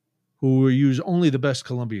who use only the best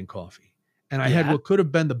Colombian coffee. And I had what could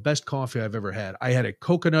have been the best coffee I've ever had. I had a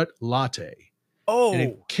coconut latte. Oh, and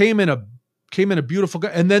it came in a beautiful,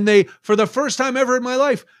 and then for the first time ever in my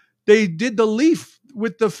life, they did the leaf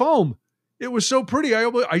with the foam. It was so pretty.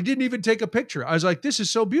 I didn't even take a picture. I was like, "This is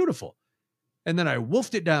so beautiful." And then I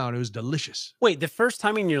wolfed it down. It was delicious. wait, the first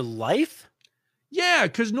time in your life? Yeah,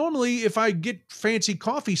 because normally if I get fancy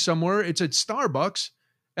coffee somewhere, it's at Starbucks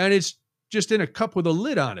and it's just in a cup with a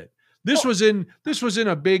lid on it. This was in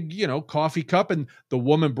a big, coffee cup, and the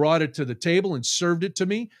woman brought it to the table and served it to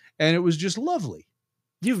me, and it was just lovely.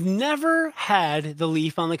 You've never had the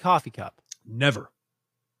leaf on the coffee cup? Never.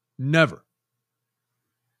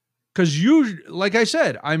 Because like I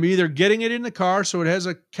said, I'm either getting it in the car so it has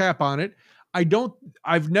a cap on it.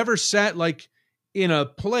 I've never sat in a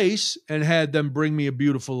place and had them bring me a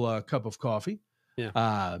beautiful cup of coffee.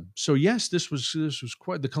 Yeah. So yes, this was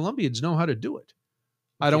quite. The Colombians know how to do it.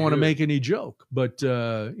 I don't want to make any joke, but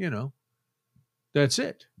that's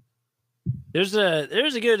it. There's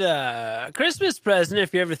a good Christmas present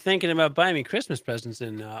if you're ever thinking about buying me Christmas presents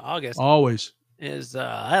in August. Always Is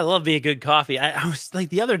I love me a good coffee. I was like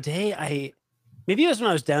the other day, maybe it was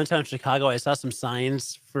when I was downtown Chicago. I saw some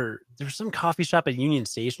signs there was some coffee shop at Union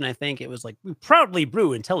Station. I think it was like, "We proudly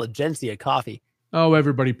brew Intelligentsia coffee." Oh,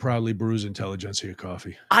 everybody proudly brews Intelligentsia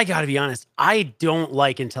coffee. I got to be honest, I don't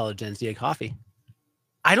like Intelligentsia coffee.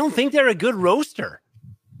 I don't think they're a good roaster.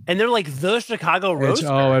 And they're like the Chicago roaster.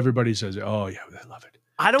 Everybody says it. Oh, yeah, I love it.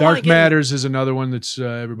 I don't Dark Matters is another one that's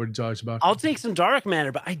everybody talks about. I'll take some Dark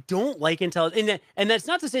Matter, but I don't like Intelligentsia. And that's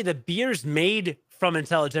not to say the beers made from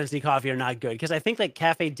Intelligentsia coffee are not good, because I think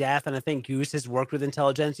Cafe Death and I think Goose has worked with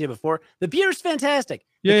Intelligentsia before. The beer's fantastic.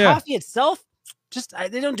 The coffee itself,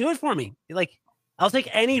 they don't do it for me. I'll take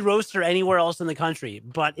any roaster anywhere else in the country,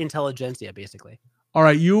 but Intelligentsia, basically. All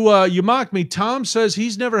right, you mocked me. Tom says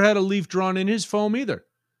he's never had a leaf drawn in his foam either.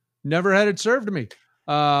 Never had it served to me.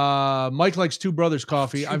 Mike likes Two Brothers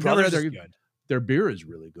coffee. I've never had their beer is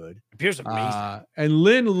really good. The beer's amazing. And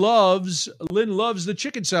Lynn loves the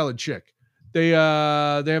chicken salad chick. They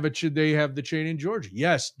have the chain in Georgia.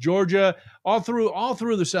 Yes, Georgia, all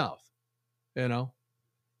through the South.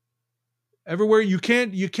 Everywhere you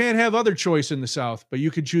can't have other choice in the South, but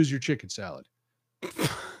you can choose your chicken salad.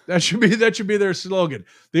 That should be their slogan.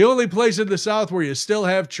 The only place in the South where you still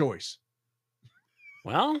have choice.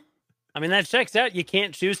 Well, I mean, that checks out. You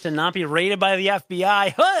can't choose to not be raided by the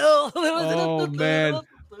FBI. Oh man.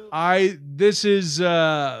 This is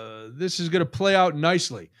going to play out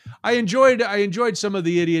nicely. I enjoyed some of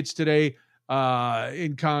the idiots today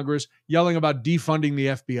in Congress yelling about defunding the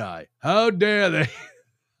FBI. How dare they?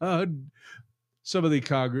 Some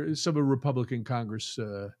of Republican Congress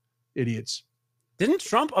idiots. Didn't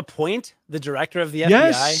Trump appoint the director of the FBI?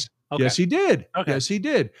 Yes. Okay. Yes, he did. Okay. Yes, he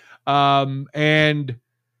did. And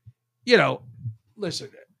listen,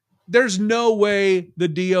 there's no way the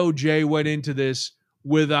DOJ went into this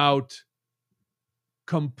without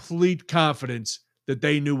complete confidence that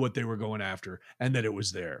they knew what they were going after and that it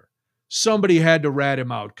was there. Somebody had to rat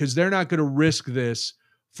him out because they're not going to risk this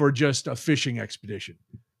for just a fishing expedition.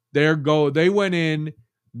 They went in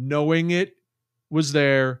knowing it was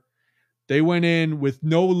there. They went in with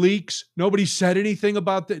no leaks. Nobody said anything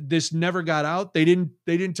about this. Never got out. They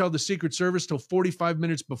didn't tell the Secret Service till 45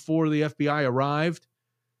 minutes before the FBI arrived.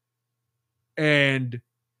 And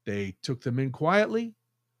they took them in quietly.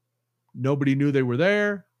 Nobody knew they were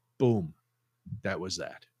there. Boom. That was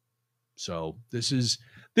that. So this is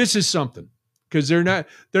something, because they're not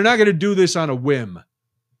going to do this on a whim.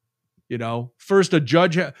 First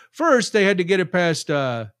they had to get it past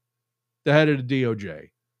the head of the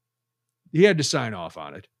DOJ. He had to sign off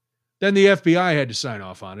on it. Then the FBI had to sign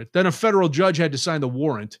off on it. Then a federal judge had to sign the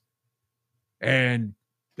warrant. And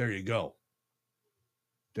there you go.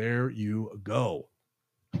 There you go.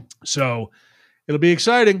 So it'll be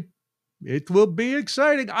exciting. It will be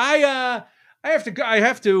exciting. I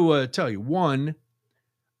have to tell you one.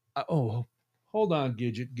 Hold on,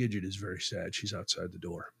 Gidget. Gidget is very sad. She's outside the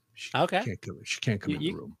door. She can't come in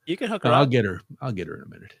the room. You can hook her I'll up. get her in a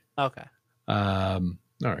minute. Okay.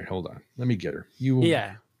 All right, hold on. Let me get her.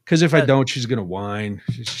 Yeah. Because if I don't, she's gonna whine.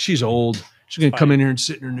 She's old. She's gonna come in here and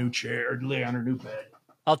sit in her new chair, lay on her new bed.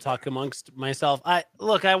 I'll talk amongst myself. I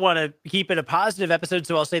want to keep it a positive episode,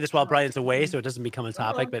 so I'll say this while Brian's away, so it doesn't become a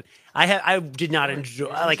topic. But I did not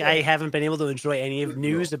enjoy. I haven't been able to enjoy any of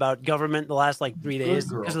news about government the last 3 days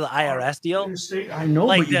because of the IRS deal. I know,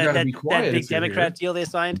 but you gotta be quiet. That big Democrat deal they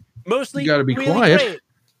signed. Mostly, you gotta be really quiet. Great.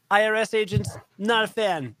 IRS agents, not a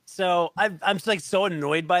fan. So I'm so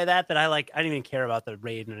annoyed by that I didn't even care about the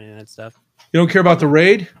raid and any of that stuff. You don't care about the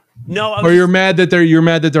raid? No. You're mad that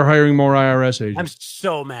they're hiring more IRS agents. I'm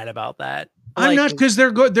so mad about that. I'm not, because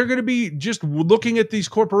they're going to be just looking at these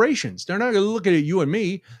corporations. They're not going to look at you and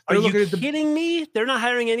me. Are you kidding me? They're not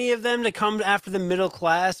hiring any of them to come after the middle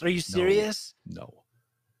class. Are you serious? No.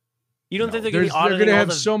 You don't think they're going to be auditing? They're going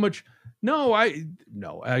to have so much. No,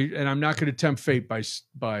 and I'm not going to tempt fate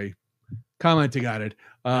by commenting on it.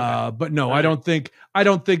 But no, I don't think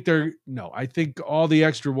they're. No, I think all the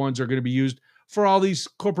extra ones are going to be used for all these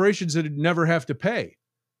corporations that never have to pay.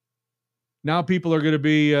 Now people are going to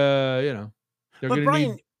be, they're going to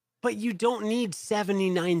need. But you don't need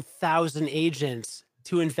 79,000 agents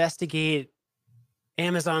to investigate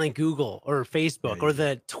Amazon and Google or Facebook or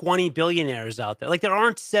the 20 billionaires out there. There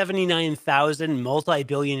aren't 79,000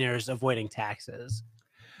 multi-billionaires avoiding taxes.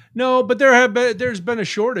 No, but there's been a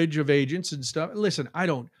shortage of agents and stuff. Listen,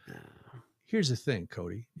 here's the thing,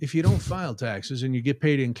 Cody. If you don't file taxes and you get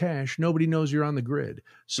paid in cash, nobody knows you're on the grid.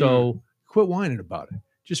 So quit whining about it.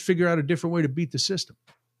 Just figure out a different way to beat the system.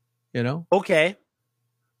 Okay.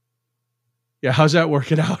 Yeah, how's that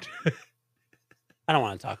working out? I don't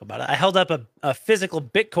want to talk about it. I held up a physical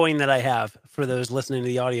Bitcoin that I have for those listening to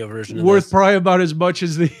the audio version of Worth this. probably about as much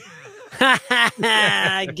as the...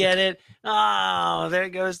 I get it. Oh, there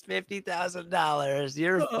goes $50,000.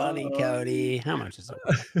 You're funny, Cody. How much is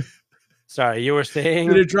it? Sorry, you were saying?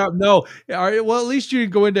 Did it drop? No. All right, well, at least you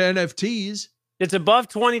can go into NFTs. It's above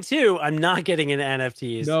 22. I'm not getting into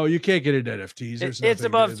NFTs. No, you can't get into NFTs. It's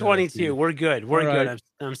above 22. We're good. We're right. good.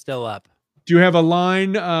 I'm still up. Do you have a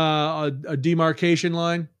line, a demarcation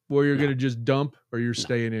line where you're going to just dump, or you're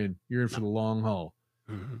staying in? You're in for the long haul.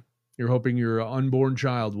 Mm-hmm. You're hoping your unborn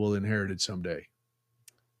child will inherit it someday.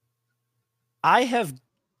 I have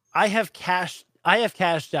cashed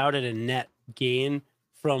out at a net gain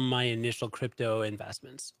from my initial crypto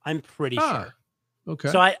investments. I'm pretty sure. Okay.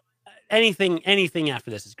 So anything after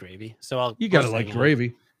this is gravy. So you gotta like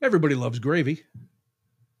gravy. Everybody loves gravy.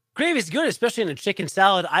 Gravy's good, especially in a chicken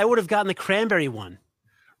salad. I would have gotten the cranberry one.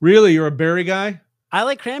 Really, you're a berry guy? I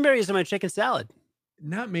like cranberries in my chicken salad.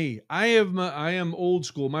 Not me. I am old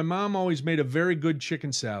school. My mom always made a very good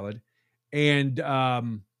chicken salad, and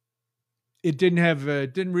it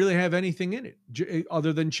didn't really have anything in it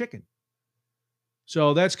other than chicken.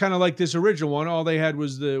 So that's kind of like this original one. All they had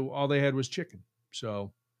was chicken.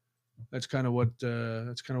 So That's kind of what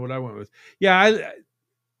I went with. Yeah,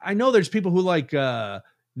 I know there's people who like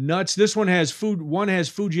nuts. This one has food. One has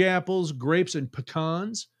Fuji apples, grapes, and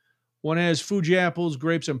pecans. One has Fuji apples,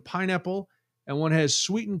 grapes, and pineapple, and one has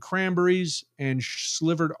sweetened cranberries and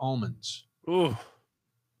slivered almonds. Ooh.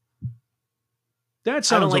 That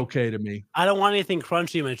sounds okay to me. I don't want anything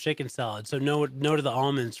crunchy in my chicken salad, so no to the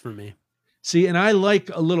almonds for me. See, and I like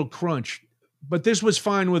a little crunch, but this was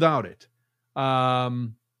fine without it. I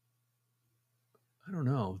don't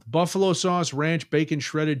know. Buffalo sauce, ranch, bacon,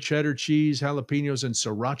 shredded cheddar cheese, jalapenos, and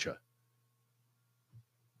sriracha.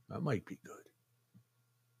 That might be good.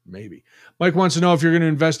 Maybe. Mike wants to know if you're going to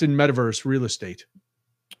invest in metaverse real estate.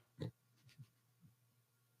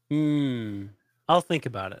 I'll think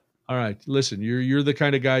about it. All right. Listen, you're the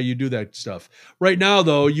kind of guy you do that stuff. Right now,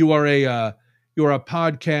 though, you're a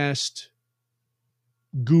podcast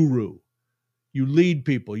guru. You lead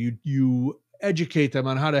people. You educate them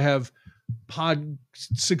on how to have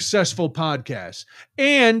successful podcasts,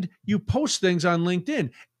 and you post things on LinkedIn.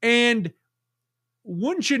 And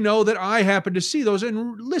wouldn't you know that I happen to see those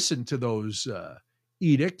and listen to those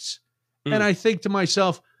edicts? And I think to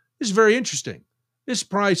myself, this is very interesting. This is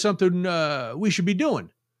probably something we should be doing.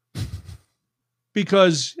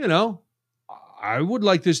 Because, I would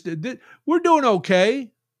like this. We're doing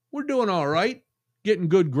okay. We're doing all right. Getting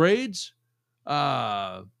good grades.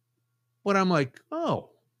 But I'm like, oh,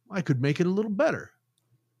 I could make it a little better.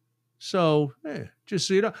 So, just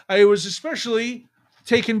so you know, I was especially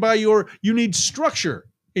taken by you need structure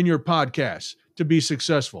in your podcast to be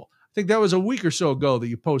successful. I think that was a week or so ago that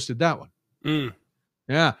you posted that one.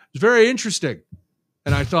 Yeah, it's very interesting.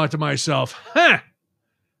 And I thought to myself,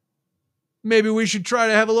 maybe we should try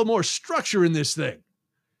to have a little more structure in this thing.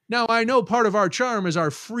 Now, I know part of our charm is our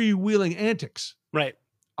freewheeling antics. Right.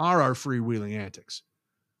 Our freewheeling antics.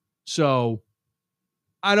 So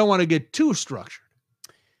I don't want to get too structured.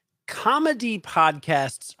 Comedy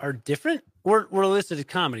podcasts are different. We're listed as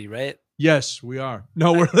comedy, right? Yes, we are.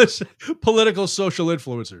 No, we're listed political social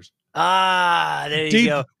influencers. There you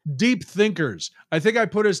go. Deep thinkers. I think I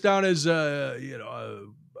put us down as a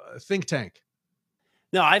think tank.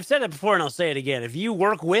 No, I've said it before and I'll say it again. If you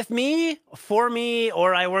work with me, for me,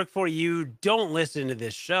 or I work for you, don't listen to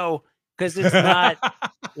this show because it's not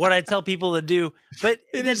what I tell people to do. But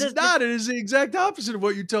it is not. It is the exact opposite of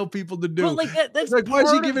what you tell people to do. Well, that's like, why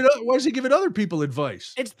is he giving other people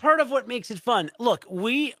advice? It's part of what makes it fun. Look,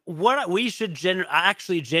 what we should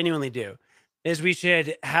actually genuinely do is we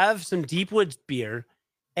should have some Deep Woods beer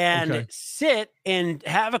and sit and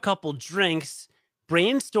have a couple drinks,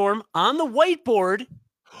 brainstorm on the whiteboard.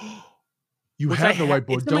 You have the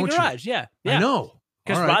whiteboard, it's don't in my garage. you? Yeah. I know.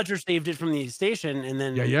 Because Roger saved it from the station, and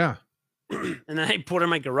then and then I put it in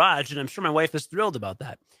my garage, and I'm sure my wife is thrilled about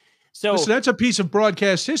that. So listen, that's a piece of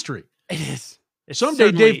broadcast history. It is.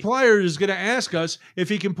 Someday Dave Plyer is going to ask us if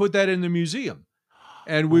he can put that in the museum,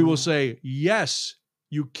 and we will say yes,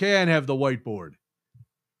 you can have the whiteboard.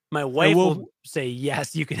 My wife will say,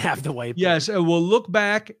 yes, you can have the whiteboard. Yes, and we'll look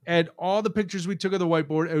back at all the pictures we took of the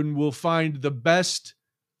whiteboard, and we'll find the best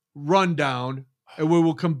rundown, and we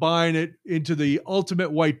will combine it into the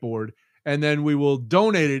ultimate whiteboard, and then we will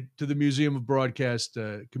donate it to the Museum of Broadcast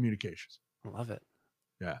Communications. I love it.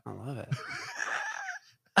 Yeah. I love it.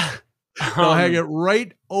 I'll hang it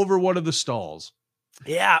right over one of the stalls.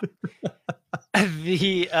 Yeah.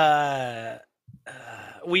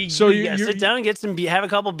 We sit down and have a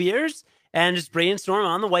couple beers and just brainstorm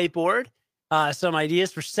on the whiteboard some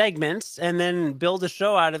ideas for segments, and then build a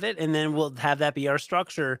show out of it, and then we'll have that be our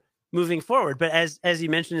structure moving forward. But as you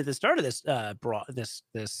mentioned at the start of this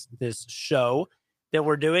this show that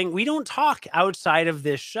we're doing, we don't talk outside of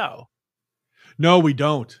this show. No, we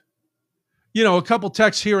don't. A couple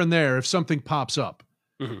texts here and there if something pops up.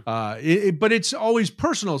 But it's always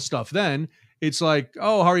personal stuff. Then it's like,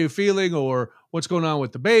 oh, how are you feeling? Or what's going on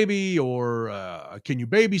with the baby? Or can you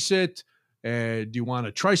babysit? Do you want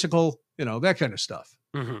a tricycle? That kind of stuff.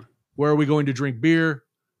 Where are we going to drink beer?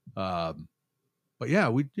 But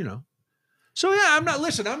yeah, So yeah,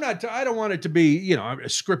 I don't want it to be,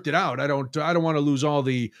 scripted out. I don't want to lose all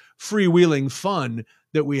the freewheeling fun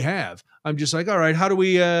that we have. I'm just like, all right, how do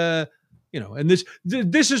we, and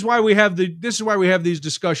this is why we have these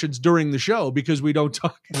discussions during the show, because we don't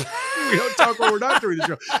talk. We don't talk when we're not doing the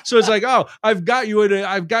show. So it's like, oh, I've got you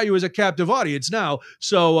as a captive audience now.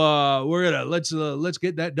 So let's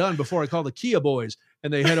get that done before I call the Kia boys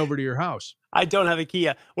and they head over to your house. I don't have a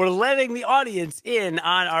Kia. We're letting the audience in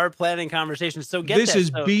on our planning conversation. So this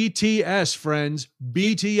is BTS, friends.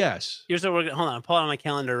 BTS. Here's what hold on. I'll pull it on my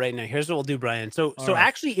calendar right now. Here's what we'll do, Brian. So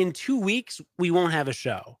actually in 2 weeks, we won't have a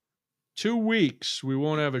show. 2 weeks, we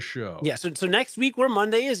won't have a show. Yeah. So next week we're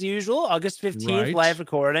Monday as usual, August 15th, Right. live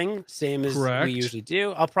recording, same as Correct. we usually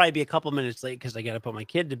do. I'll probably be a couple minutes late because I got to put my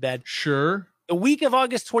kid to bed. Sure. The week of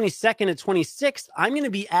August 22nd and 26th, I'm going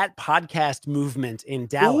to be at Podcast Movement in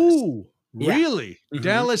Dallas. Ooh, Yeah. really? Mhm.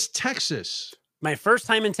 Dallas, Texas. My first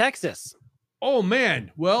time in Texas. Oh,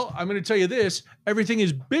 man. Well, I'm going to tell you this. Everything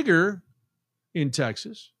is bigger in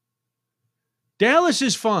Texas. Dallas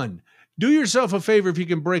is fun. Do yourself a favor if you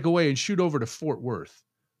can break away and shoot over to Fort Worth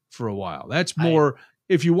for a while. That's more,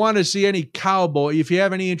 if you want to see any cowboy, if you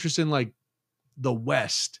have any interest in like the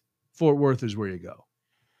West, Fort Worth is where you go.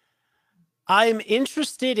 I'm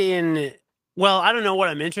interested in, well, I don't know what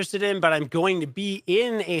I'm interested in, but I'm going to be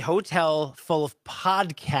in a hotel full of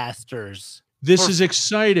podcasters. This is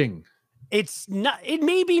exciting. It's not, it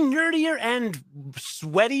may be nerdier and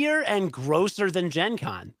sweatier and grosser than Gen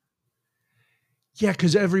Con. Yeah,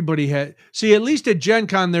 because everybody had, see, at least at Gen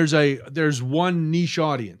Con, there's one niche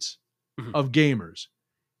audience of gamers.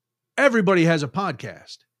 Everybody has a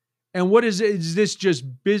podcast. And what is it? Is this just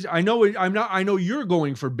business? I know you're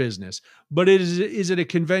going for business, but is it a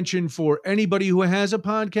convention for anybody who has a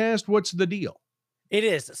podcast? What's the deal? It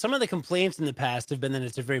is. Some of the complaints in the past have been that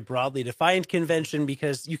it's a very broadly defined convention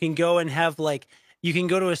because you can go and have you can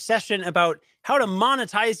go to a session about how to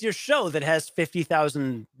monetize your show that has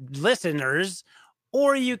 50,000 listeners,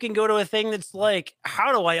 or you can go to a thing that's like,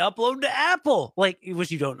 how do I upload to Apple? Like,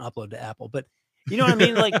 which you don't upload to Apple, but you know what I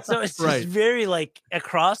mean? Like, so it's Right. just very like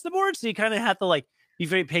across the board. So you kind of have to be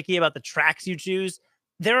very picky about the tracks you choose.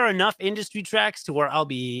 There are enough industry tracks to where I'll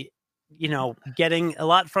be, getting a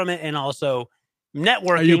lot from it. And also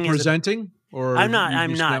networking. Are you presenting or? I'm not.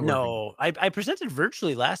 networking? No, I presented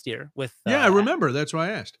virtually last year with. Yeah, I remember. That's why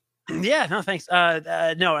I asked. Yeah, no, thanks.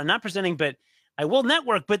 No, I'm not presenting, but I will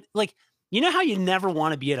network. But you know how you never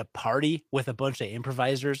want to be at a party with a bunch of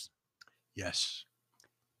improvisers? Yes.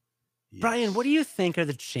 Brian, what do you think are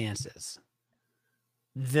the chances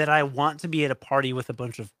that I want to be at a party with a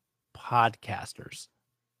bunch of podcasters?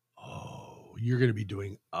 Oh, you're going to be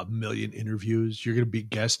doing a million interviews. You're going to be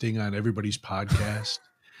guesting on everybody's podcast.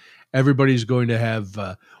 Everybody's going to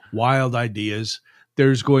have wild ideas.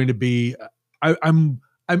 There's going to be. I'm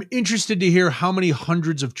interested to hear how many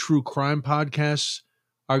hundreds of true crime podcasts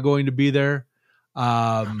are going to be there.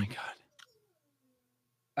 Oh my God.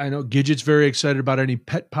 I know Gidget's very excited about any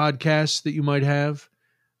pet podcasts that you might have,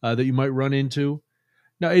 that you might run into.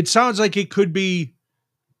 Now, it sounds like it could be.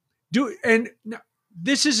 Is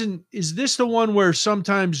this the one where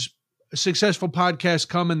sometimes successful podcasts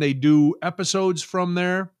come and they do episodes from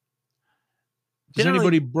there? Does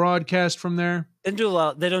anybody broadcast from there? They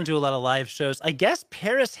don't do a lot of live shows. I guess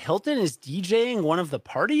Paris Hilton is DJing one of the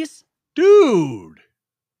parties. Dude.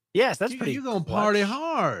 Yes, that's pretty. You're going to party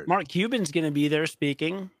hard. Mark Cuban's going to be there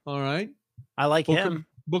speaking. All right. I like him.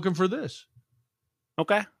 Book him for this.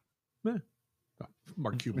 Okay. Yeah.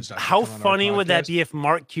 Mark Cuban's not. How funny would that be if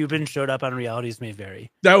Mark Cuban showed up on Realities May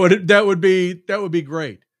Vary? That would be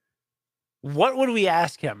great. What would we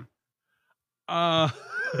ask him?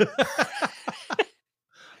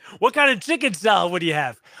 What kind of chicken salad would you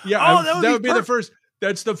have? Yeah, that would be the first.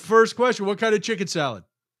 That's the first question. What kind of chicken salad?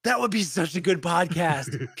 That would be such a good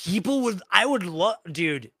podcast. I would love,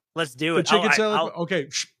 dude. Let's do it. The chicken salad. Okay,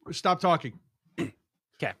 stop talking.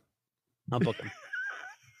 Okay, I'll book him.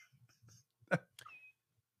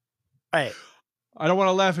 All right. I don't want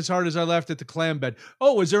to laugh as hard as I laughed at the clam bed.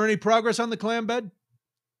 Oh, is there any progress on the clam bed?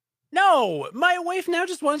 No, my wife now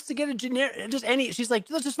just wants to get a generic, she's like,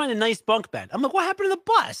 let's just find a nice bunk bed. I'm like, what happened to the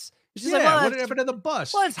bus? She's like, well, what happened to the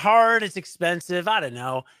bus? Well, it's hard. It's expensive. I don't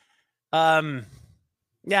know.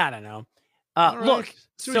 Yeah, I don't know. Right. Look,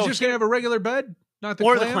 so he's just going to have a regular bed? Not the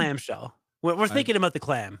clam? the clamshell. We're thinking about the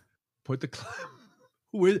clam. Put the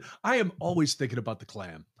clam. I am always thinking about the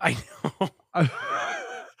clam. I know.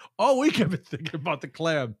 All week I've been thinking about the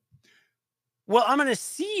clam. Well, I'm going to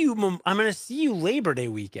see you Labor Day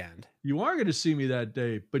weekend. You are going to see me that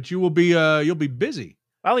day, but you'll be busy.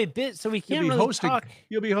 I'll be busy, so we can't really talk.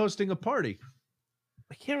 You'll be hosting a party.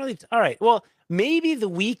 I can't really. All right. Well, maybe the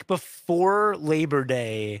week before Labor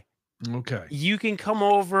Day. Okay. You can come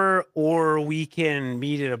over, or we can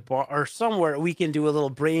meet at a bar or somewhere. We can do a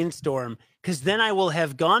little brainstorm, because then I will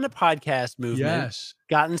have gone to Podcast Movement. Yes.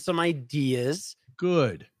 Gotten some ideas.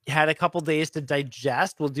 Good. Had a couple days to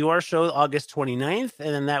digest. We'll do our show August 29th, and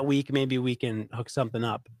then that week maybe we can hook something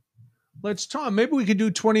up. Let's talk. Maybe we could do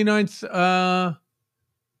 29th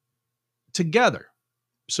together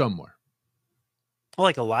somewhere.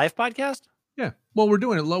 Like a live podcast? Yeah. Well, we're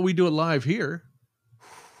doing it. We do it live here.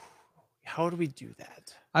 How do we do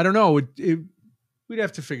that? I don't know. We'd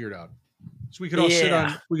have to figure it out. So we could all sit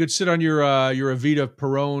on. We could sit on your Evita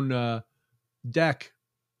Perón deck.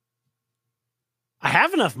 I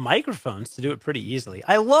have enough microphones to do it pretty easily.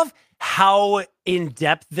 I love how in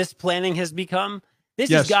depth this planning has become.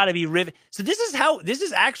 This has got to be rivet. So this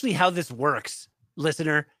is actually how this works,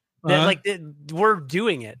 listener. That we're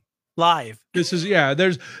doing it live. This is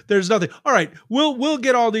there's nothing. All right, we'll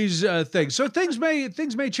get all these things. So things may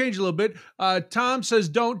change a little bit. Tom says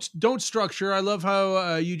don't structure. I love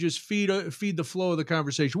how you just feed the flow of the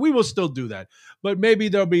conversation. We will still do that, but maybe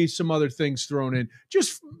there'll be some other things thrown in,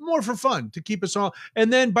 just more for fun to keep us all.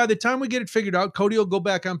 And then by the time we get it figured out, Cody will go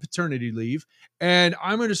back on paternity leave, and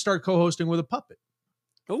I'm going to start co-hosting with a puppet.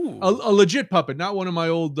 Ooh. A legit puppet, not one of my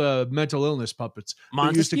old mental illness puppets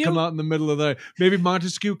that used to come out in the middle of the night. Maybe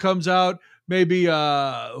Montesquieu comes out. Maybe who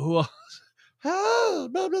else? Oh,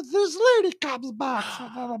 maybe this lady comes back.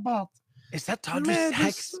 Is that Tawdry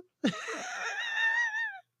Sex?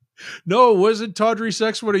 No, wasn't Tawdry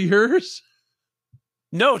Sex one of yours?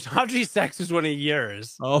 No, Tawdry Sex was one of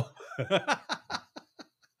yours. Oh.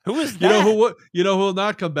 Who is that? You know who will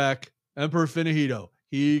not come back? Emperor Finahito.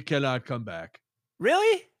 He cannot come back.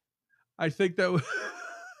 Really? I think that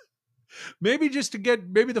maybe just to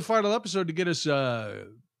get the final episode to get us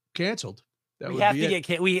canceled. We have to get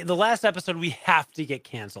the last episode. We have to get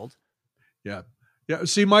canceled. Yeah.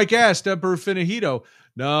 See, Mike asked Emperor Finahito.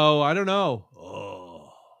 No, I don't know.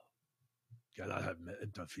 Oh, cannot have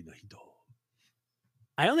Emperor Finahito.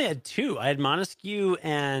 I only had two. I had Montesquieu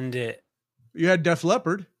and you had Def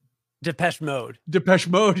Leppard. Depeche Mode. Depeche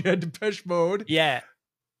Mode. You had Depeche Mode. Yeah.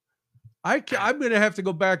 I'm going to have to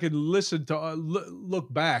go back and listen to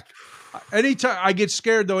look back. Anytime I get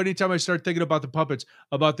scared, though, anytime I start thinking about the puppets,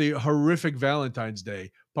 about the horrific Valentine's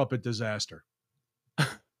Day puppet disaster.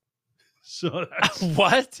 So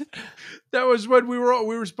what? That was when we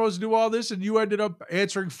were supposed to do all this, and you ended up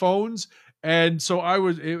answering phones, and so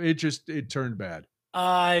it turned bad.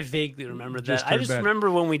 I vaguely remember that. I just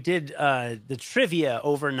remember when we did the trivia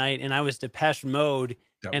overnight, and I was Depeche Mode.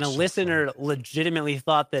 And a listener legitimately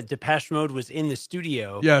thought that Depeche Mode was in the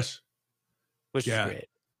studio. Yes, which is great.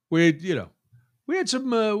 We had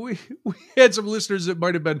some we had some listeners that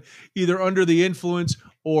might have been either under the influence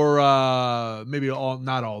or maybe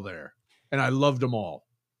not all there, and I loved them all.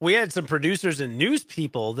 We had some producers and news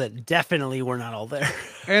people that definitely were not all there,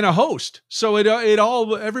 and a host. So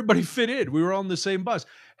everybody fit in. We were all on the same bus.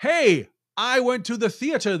 Hey, I went to the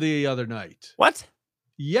theater the other night. What?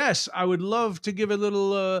 Yes, I would love to give a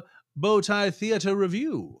little bow tie theater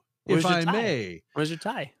review, if I may. Where's your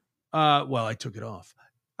tie? Well, I took it off.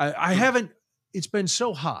 I haven't. It's been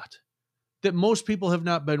so hot that most people have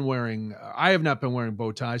not been wearing. I have not been wearing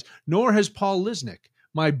bow ties, nor has Paul Lisnick,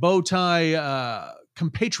 my bow tie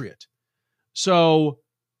compatriot. So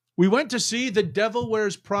we went to see The Devil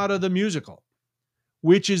Wears Prada the musical,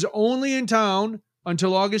 which is only in town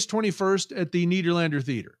until August 21st at the Nederlander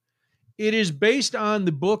Theater. It is based on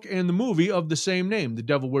the book and the movie of the same name, The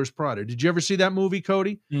Devil Wears Prada. Did you ever see that movie,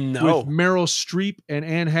 Cody? No. With Meryl Streep and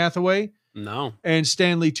Anne Hathaway? No. And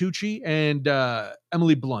Stanley Tucci and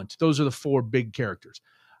Emily Blunt. Those are the four big characters.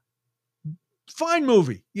 Fine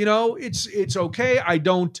movie. It's okay.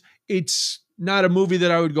 It's not a movie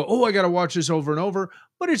that I would go, oh, I got to watch this over and over.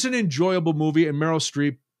 But it's an enjoyable movie, and Meryl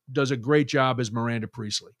Streep does a great job as Miranda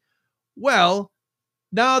Priestley. Well,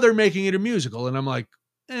 now they're making it a musical, and I'm like,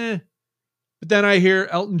 But then I hear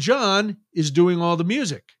Elton John is doing all the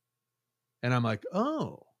music. And I'm like,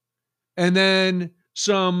 oh. And then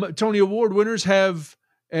some Tony Award winners have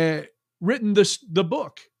written the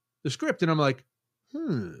book, the script. And I'm like,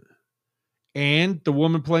 And the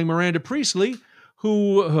woman playing Miranda Priestley,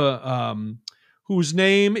 whose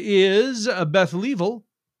name is Beth Leavel,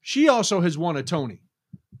 she also has won a Tony.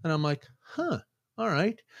 And I'm like, all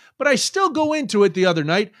right. But I still go into it the other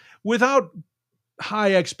night without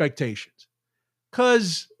high expectations.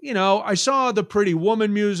 Because, I saw the Pretty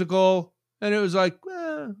Woman musical, and it was like,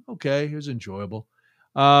 okay, it was enjoyable.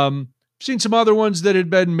 Seen some other ones that had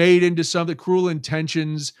been made into something, Cruel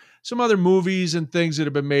Intentions, some other movies and things that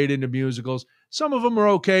have been made into musicals. Some of them are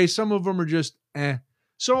okay. Some of them are just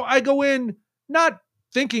So I go in not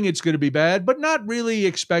thinking it's going to be bad, but not really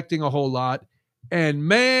expecting a whole lot. And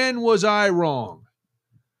man, was I wrong.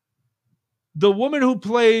 The woman who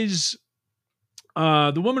plays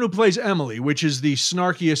Emily, which is the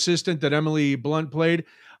snarky assistant that Emily Blunt played,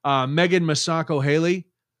 Megan Masako Haley,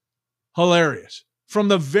 hilarious. From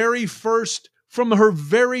her very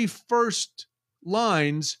first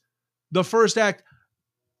lines, the first act,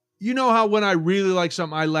 you know how when I really like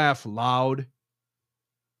something, I laugh loud?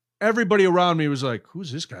 Everybody around me was like,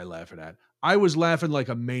 who's this guy laughing at? I was laughing like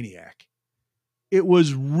a maniac.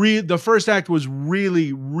 the first act was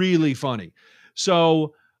really, really funny.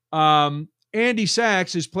 So Andy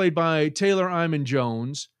Sachs is played by Taylor Iman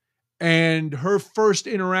Jones, and her first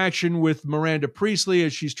interaction with Miranda Priestley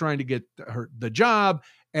as she's trying to get the job,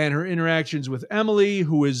 and her interactions with Emily,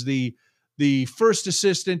 who is the first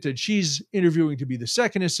assistant, and she's interviewing to be the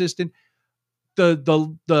second assistant.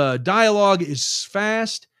 The dialogue is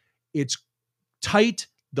fast, it's tight,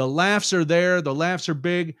 the laughs are there, the laughs are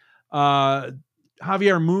big.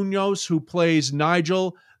 Javier Munoz, who plays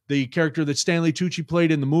Nigel, the character that Stanley Tucci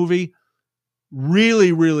played in the movie,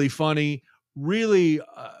 really, really funny. Really,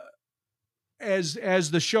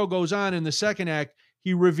 as the show goes on in the second act,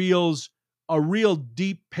 he reveals a real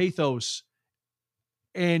deep pathos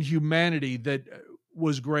and humanity that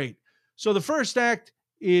was great. So the first act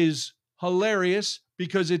is hilarious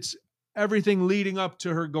because it's everything leading up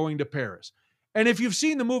to her going to Paris. And if you've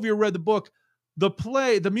seen the movie or read the book,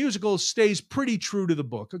 the musical stays pretty true to the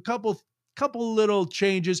book. A couple little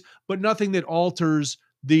changes, but nothing that alters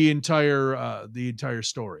the entire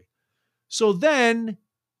story. So then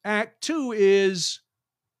Act 2 is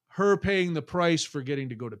her paying the price for getting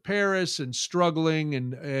to go to Paris and struggling,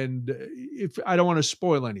 and if I don't want to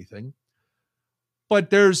spoil anything, but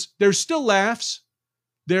there's still laughs,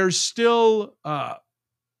 there's still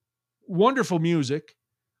wonderful music.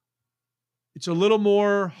 It's a little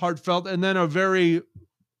more heartfelt, and then a very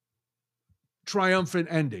triumphant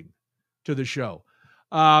ending to the show.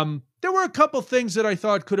 There were a couple things that I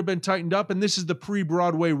thought could have been tightened up, and this is the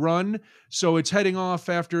pre-Broadway run, so it's heading off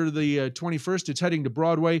after the 21st. It's heading to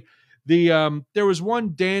Broadway. There was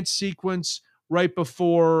one dance sequence right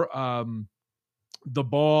before the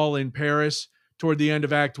ball in Paris toward the end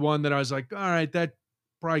of Act 1 that I was like, all right, that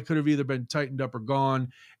probably could have either been tightened up or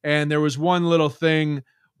gone. And there was one little thing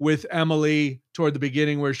with Emily toward the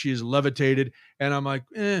beginning where she is levitated, and I'm like,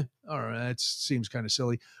 all right, that seems kind of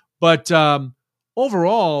silly. But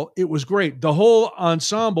overall, it was great. The whole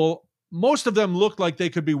ensemble, most of them looked like they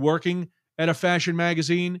could be working at a fashion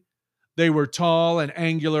magazine. They were tall and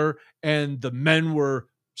angular, and the men were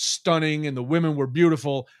stunning, and the women were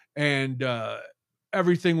beautiful, and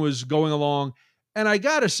everything was going along. And I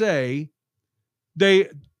gotta say,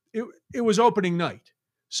 it was opening night.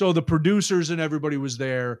 So the producers and everybody was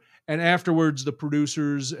there. And afterwards, the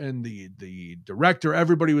producers and the director,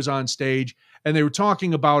 everybody was on stage, and they were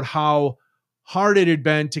talking about how hard it had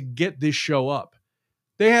been to get this show up.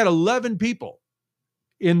 They had 11 people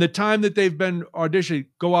in the time that they've been auditioning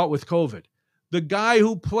go out with COVID. The guy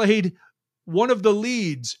who played one of the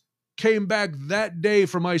leads came back that day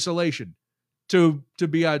from isolation to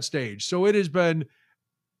be on stage. So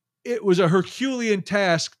it was a Herculean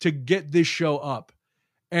task to get this show up.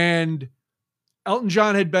 And Elton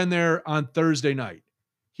John had been there on Thursday night.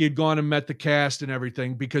 He had gone and met the cast and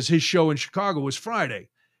everything because his show in Chicago was Friday.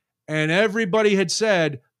 And everybody had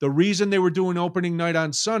said the reason they were doing opening night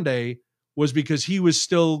on Sunday was because he was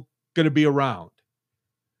still going to be around.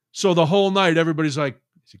 So the whole night, everybody's like,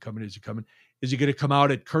 is he coming? Is he coming? Is he going to come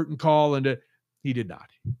out at curtain call? And he did not.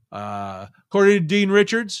 According to Dean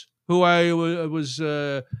Richards, who I was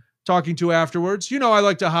talking to afterwards, I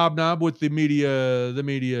like to hobnob with the media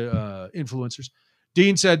influencers.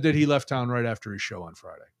 Dean said that he left town right after his show on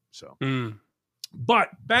Friday. So, But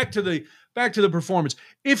back to the performance.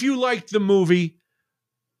 If you liked the movie,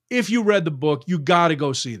 if you read the book, you got to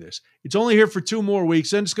go see this. It's only here for 2 more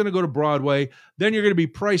weeks. Then it's going to go to Broadway. Then you're going to be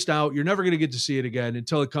priced out. You're never going to get to see it again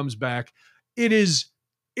until it comes back. It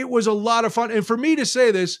was a lot of fun. And for me to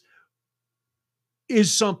say this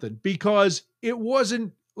is something, because it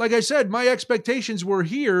wasn't, like I said, my expectations were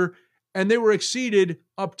here and they were exceeded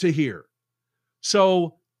up to here.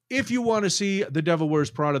 So if you want to see The Devil Wears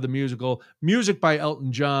Prada, the musical, music by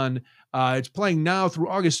Elton John, it's playing now through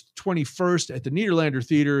August 21st at the Nederlander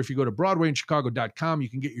Theater. If you go to BroadwayInChicago.com, you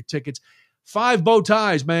can get your tickets. 5 bow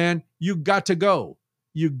ties, man. You got to go.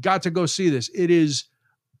 You got to go see this.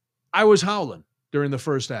 I was howling during the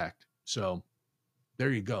first act. So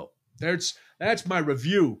there you go. That's my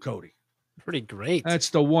review, Cody. Pretty great. That's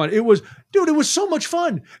the one. It was so much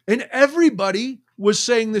fun. And everybody was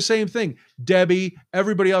saying the same thing. Debbie,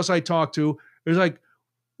 everybody else I talked to, it was like,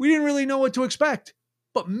 we didn't really know what to expect,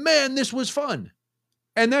 but man, this was fun.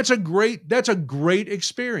 And that's a great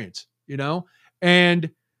experience,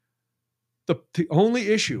 and the only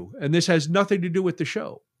issue, and this has nothing to do with the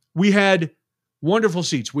show, we had wonderful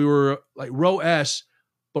seats. We were like row S,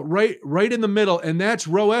 but right in the middle. And that's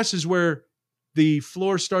row S is where the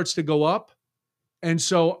floor starts to go up. And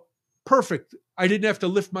so perfect. I didn't have to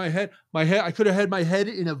lift my head. I could have had my head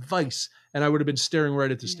in a vice and I would have been staring right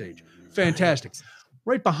at the stage. Fantastic.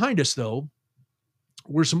 Right behind us, though,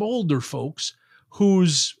 were some older folks who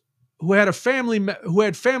had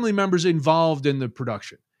family members involved in the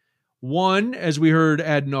production. One, as we heard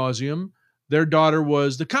ad nauseum, their daughter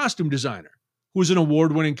was the costume designer, who was an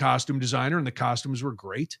award-winning costume designer, and the costumes were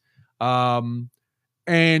great. And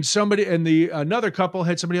another couple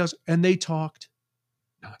had somebody else, and they talked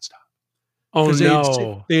nonstop. Oh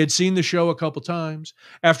no! They had seen the show a couple times.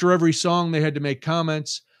 After every song, they had to make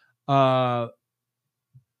comments. I'm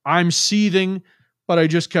seething, but I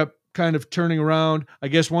just kept kind of turning around. I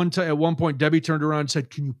guess at one point, Debbie turned around and said,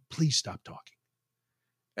 "Can you please stop talking?"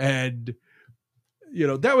 And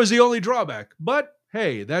that was the only drawback. But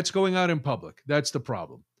hey, that's going out in public. That's the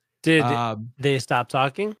problem. Did they stop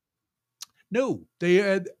talking? No, they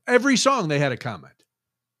had every song they had a comment.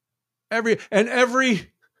 Every.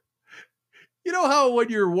 You know how when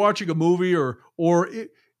you're watching a movie or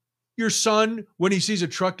your son, when he sees a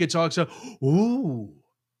truck, gets all excited, ooh,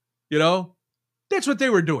 that's what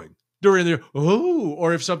they were doing during their, oh,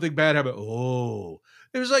 or if something bad happened, oh.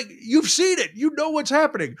 It was like, you've seen it. You know what's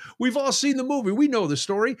happening. We've all seen the movie. We know the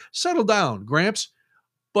story. Settle down, Gramps.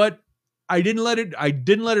 But I didn't let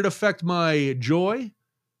it affect my joy.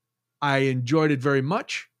 I enjoyed it very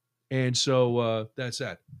much. And so that's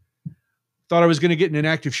that. Thought I was going to get in an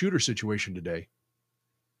active shooter situation today.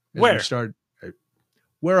 Where?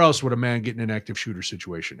 Where else would a man get in an active shooter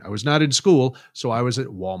situation? I was not in school, so I was at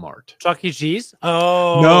Walmart. Chuck E. Cheese?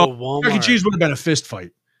 Oh, no. Walmart. Chuck E. Cheese would have been a fist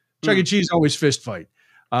fight. Chuck E. Cheese always fist fight.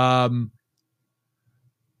 I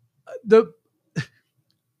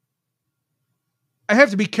have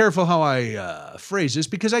to be careful how I phrase this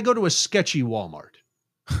because I go to a sketchy Walmart.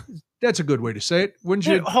 That's a good way to say it. Wouldn't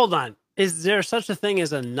you? Hold on. Is there such a thing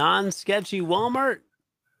as a non-sketchy Walmart?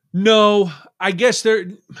 No, I guess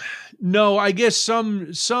some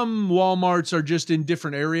Walmarts are just in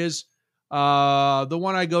different areas. The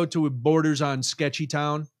one I go to borders on Sketchy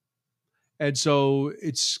Town, and so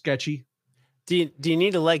it's sketchy. Do you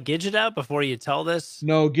need to let Gidget out before you tell this?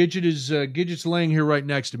 No, Gidget's laying here right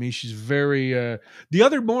next to me. She's very. The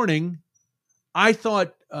other morning, I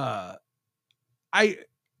thought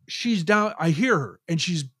she's down. I hear her, and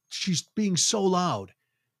she's being so loud,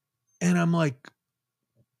 and I'm like,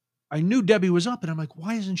 I knew Debbie was up, and I'm like,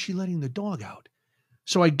 why isn't she letting the dog out?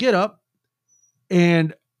 So I get up,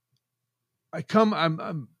 and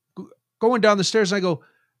I'm going down the stairs, and I go,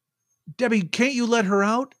 Debbie, can't you let her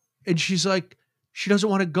out? And she's like, she doesn't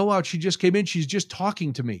want to go out. She just came in. She's just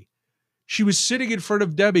talking to me. She was sitting in front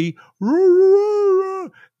of Debbie,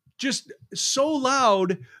 just so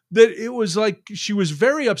loud that it was like she was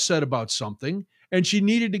very upset about something, and she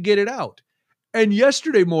needed to get it out. And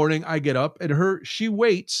yesterday morning, I get up, and she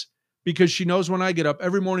waits because she knows when I get up,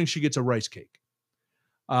 every morning she gets a rice cake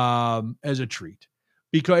as a treat.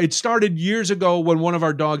 Because it started years ago when one of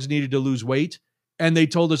our dogs needed to lose weight, and they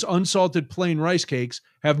told us unsalted plain rice cakes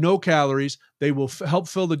have no calories. They will help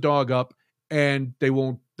fill the dog up, and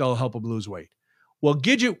they'll help him lose weight. Well,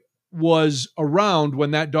 Gidget was around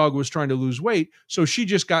when that dog was trying to lose weight, so she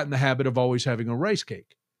just got in the habit of always having a rice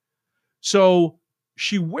cake. So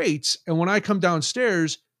she waits, and when I come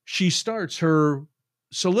downstairs, she starts her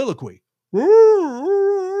soliloquy.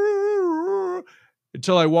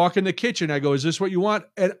 Until I walk in the kitchen, I go, is this what you want?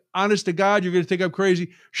 And honest to God, you're going to think I'm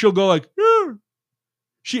crazy. She'll go like,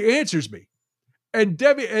 she answers me. And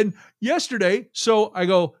Debbie, and yesterday, so I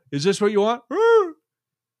go, is this what you want?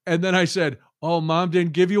 And then I said, oh, Mom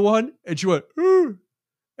didn't give you one? And she went,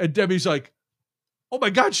 and Debbie's like, oh my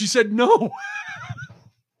God, she said no.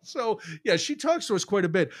 So yeah, she talks to us quite a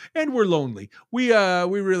bit, and we're lonely. We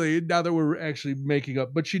really, now that we're actually making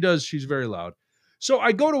up, but she's very loud. So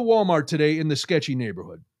I go to Walmart today in the sketchy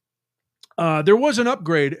neighborhood. There was an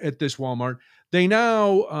upgrade at this Walmart. They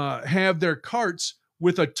now have their carts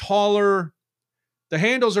with the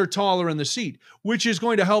handles are taller in the seat, which is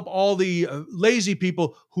going to help all the lazy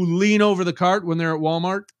people who lean over the cart when they're at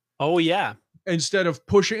Walmart. Oh yeah. Instead of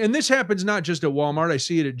pushing, and this happens not just at Walmart, I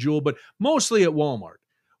see it at Jewel, but mostly at Walmart,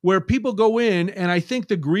 where people go in, and I think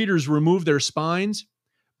the greeters remove their spines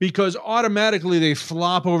because automatically they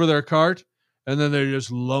flop over their cart, and then they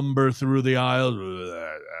just lumber through the aisles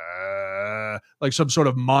like some sort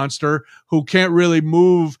of monster who can't really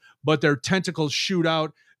move, but their tentacles shoot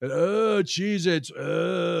out. Oh, Cheez-Its,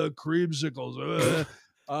 creamsicles.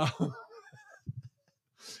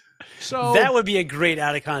 So that would be a great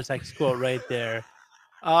out of context quote right there.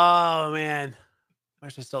 Oh man. I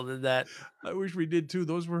wish I still did that. I wish we did too.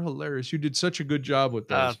 Those were hilarious. You did such a good job with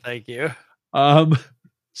those. Oh, thank you.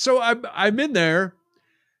 So I'm in there,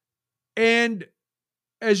 and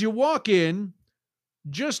as you walk in,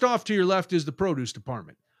 just off to your left is the produce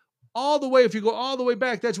department. All the way, if you go all the way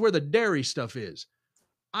back, that's where the dairy stuff is.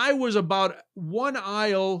 I was about one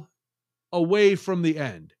aisle away from the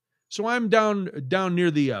end. So I'm down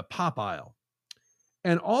near the pop aisle.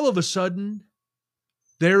 And all of a sudden,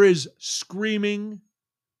 there is screaming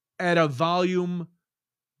at a volume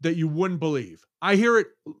that you wouldn't believe. I hear it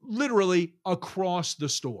literally across the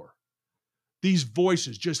store. These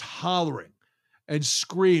voices just hollering and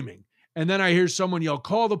screaming. And then I hear someone yell,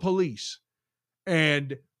 "Call the police."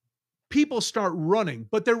 And people start running,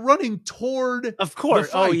 but they're running toward Of course.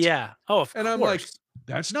 the fight. Oh, yeah. Oh, of and course. I'm like,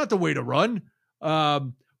 that's not the way to run.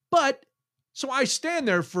 But so I stand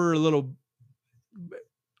there for a little,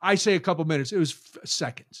 I say a couple minutes. It was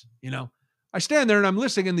seconds, you know. I stand there and I'm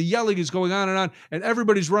listening, and the yelling is going on, and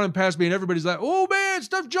everybody's running past me, and everybody's like, "Oh man,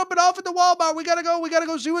 stuff jumping off at the Walmart. We gotta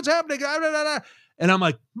go see what's happening." And I'm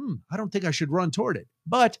like, I don't think I should run toward it,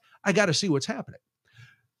 but I got to see what's happening.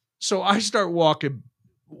 So I start walking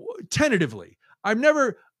tentatively. I'm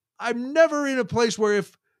never in a place where,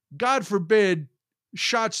 if God forbid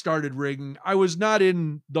shots started ringing, I was not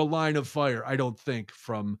in the line of fire, I don't think,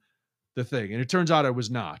 from the thing. And it turns out I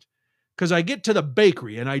was not. Because I get to the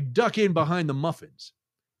bakery and I duck in behind the muffins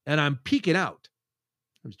and I'm peeking out.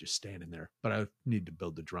 I was just standing there, but I need to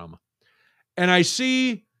build the drama. And I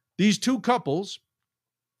see these two couples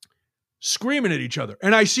screaming at each other.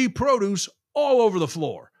 And I see produce all over the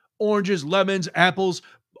floor. Oranges, lemons, apples,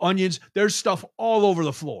 onions. There's stuff all over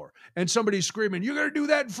the floor. And somebody's screaming, "You're going to do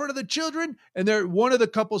that in front of the children?" And one of the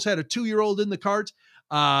couples had a 2-year-old in the cart.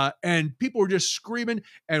 And people were just screaming,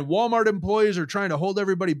 and Walmart employees are trying to hold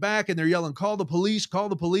everybody back, and they're yelling, "Call the police, call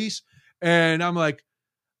the police." And I'm like,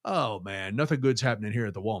 oh man, nothing good's happening here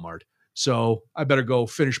at the Walmart. So I better go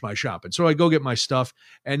finish my shopping. So I go get my stuff.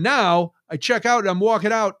 And now I check out and I'm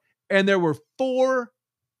walking out, and there were 4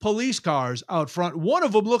 police cars out front. One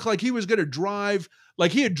of them looked like he was going to drive,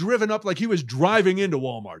 like he had driven up, like he was driving into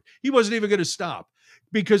Walmart. He wasn't even going to stop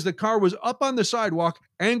because the car was up on the sidewalk,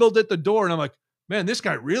 angled at the door. And I'm like, man, this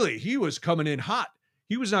guy really, he was coming in hot.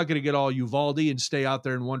 He was not going to get all Uvalde and stay out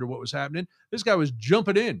there and wonder what was happening. This guy was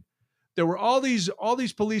jumping in. There were all these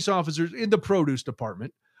police officers in the produce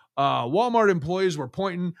department. Walmart employees were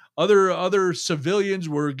pointing. Other civilians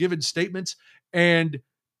were giving statements. And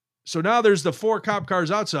so now there's the 4 cop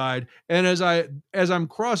cars outside. And as I'm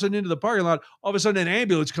crossing into the parking lot, all of a sudden an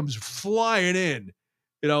ambulance comes flying in.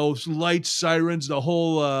 You know, lights, sirens, the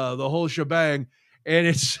whole shebang. And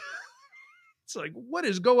it's like, what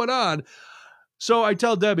is going on? So I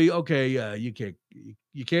tell Debbie, okay,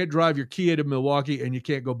 you can't drive your Kia to Milwaukee, and you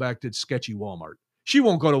can't go back to sketchy Walmart. She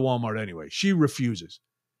won't go to Walmart anyway. She refuses.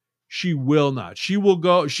 She will not. She will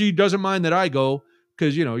go. She doesn't mind that I go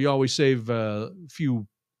because, you know, you always save a few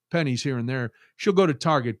pennies here and there. She'll go to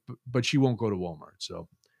Target, but she won't go to Walmart. So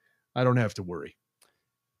I don't have to worry.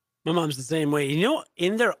 My mom's the same way. You know,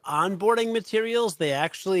 in their onboarding materials, they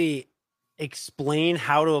actually explain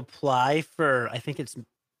how to apply for, I think it's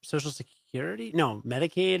Social Security, no,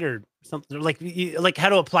 Medicaid or something, like how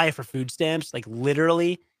to apply for food stamps, like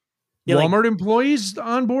literally. Walmart employees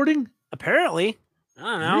onboarding? Apparently. I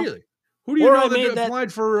don't know. Really? Who do you know that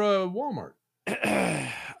applied for Walmart?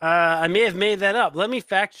 I may have made that up. Let me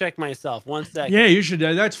fact check myself. 1 second. Yeah, you should.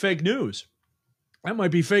 That's fake news. That might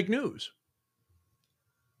be fake news.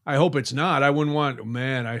 I hope it's not. I wouldn't want,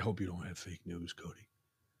 man, I hope you don't have fake news, Cody.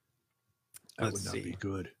 That would not be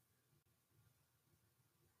good.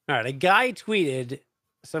 All right. A guy tweeted,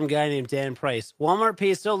 some guy named Dan Price, "Walmart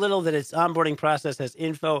pays so little that its onboarding process has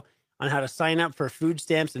info on how to sign up for food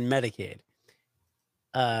stamps and Medicaid."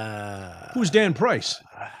 Who's Dan Price,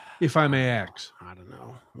 if I may ask? I don't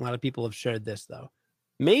know. A lot of people have shared this, though.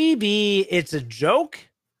 Maybe it's a joke?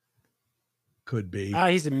 Could be.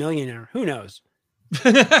 He's a millionaire. Who knows?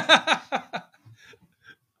 I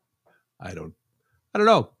don't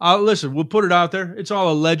know. Listen, we'll put it out there. It's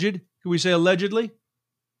all alleged. Can we say allegedly? Do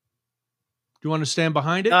you want to stand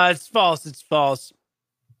behind it? It's false. It's false.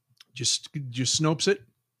 Just Snopes it?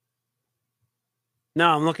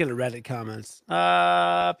 No, I'm looking at Reddit comments.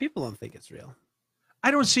 People don't think it's real.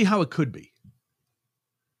 I don't see how it could be.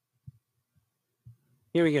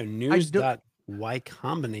 Here we go.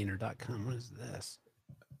 News.ycombinator.com. What is this?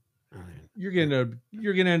 You're gonna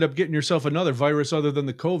end up getting yourself another virus other than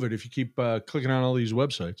the COVID if you keep clicking on all these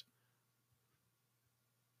websites.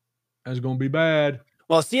 That's gonna be bad.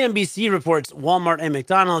 Well, CNBC reports Walmart and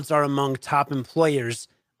McDonald's are among top employers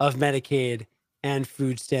of Medicaid and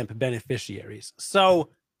food stamp beneficiaries. So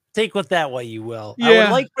take with that what you will. Yeah. I would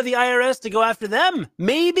like for the IRS to go after them.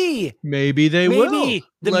 Maybe they will.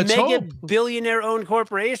 The mega billionaire-owned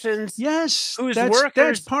corporations. Yes, whose workers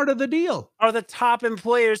that's part of the deal. Are the top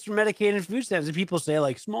employers for Medicaid and food stamps. And people say,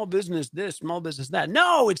 like, small business this, small business that.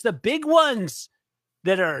 No, it's the big ones.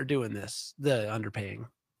 that are doing this, the underpaying.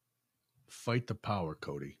 Fight the power,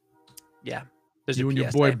 Cody. Yeah. You and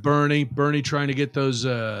your boy Bernie trying to get those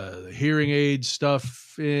hearing aid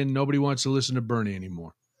stuff in. Nobody wants to listen to Bernie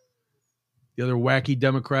anymore. The other wacky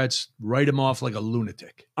Democrats write him off like a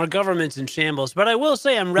lunatic. Our government's in shambles, but I will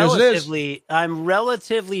say I'm relatively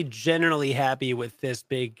generally happy with this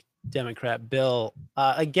big Democrat bill.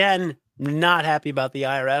 Again, not happy about the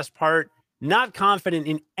IRS part. Not confident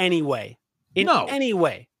in any way,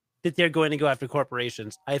 that they're going to go after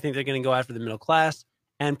corporations. I think they're going to go after the middle class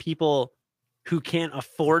and people who can't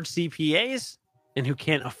afford CPAs and who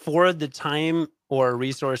can't afford the time or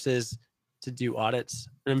resources to do audits.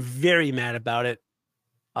 And I'm very mad about it.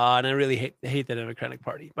 And I really hate the Democratic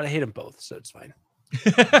Party, but I hate them both, so it's fine.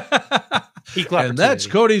 And that's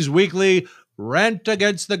Cody's weekly rant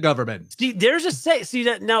against the government. See, there's a say. See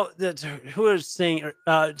that now. Who was saying?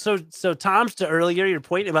 So Tom's to earlier your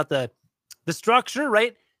point about the structure,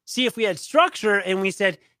 right? See, if we had structure and we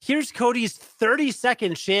said, here's Cody's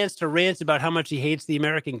 30-second chance to rant about how much he hates the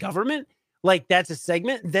American government, like that's a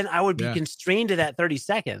segment, then I would be constrained to that 30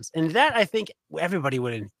 seconds. And that I think everybody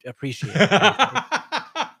would appreciate.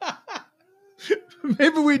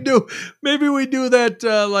 Maybe we do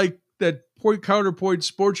that, like that point counterpoint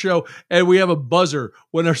sports show, and we have a buzzer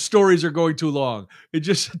when our stories are going too long. It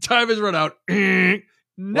just, time has run out.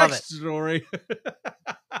 Next story.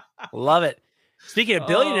 Love it. Speaking of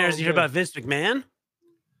billionaires, you heard about Vince McMahon?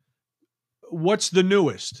 What's the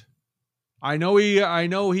newest? I know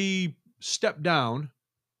he stepped down,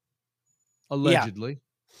 allegedly.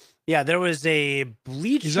 Yeah, there was a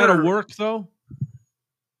bleacher. Is that a work though?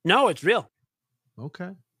 No, it's real. Okay.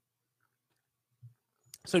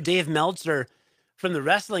 So Dave Meltzer from the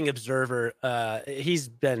Wrestling Observer, he's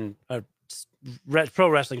been a pro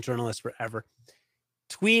wrestling journalist forever,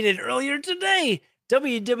 tweeted earlier today,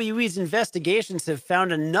 WWE's investigations have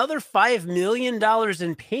found another $5 million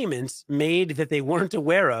in payments made that they weren't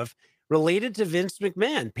aware of related to Vince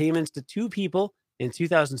McMahon, payments to two people in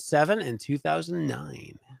 2007 and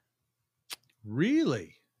 2009.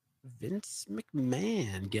 Really? Vince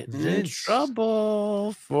McMahon getting in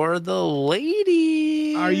trouble for the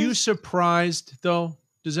ladies. Are you surprised, though?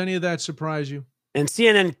 Does any of that surprise you? And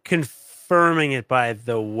CNN confirming it, by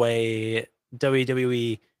the way.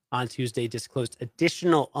 WWE on Tuesday disclosed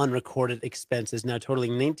additional unrecorded expenses, now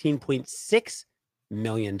totaling $19.6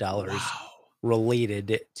 million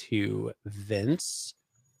related to Vince.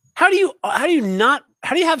 How do you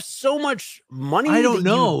have so much money? I don't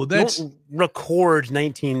know. Don't record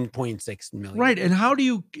 19.6 million. Right. And how do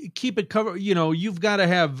you keep it covered? You know, you've got to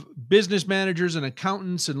have business managers and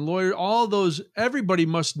accountants and lawyers, all those, everybody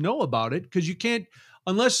must know about it, because you can't,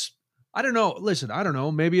 unless, I don't know. Listen, I don't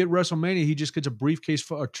know. Maybe at WrestleMania, he just gets a briefcase,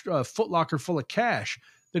 for a Foot Locker full of cash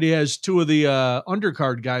that he has two of the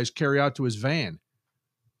undercard guys carry out to his van.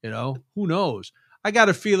 You know, who knows? I have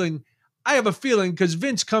a feeling, because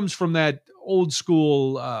Vince comes from that old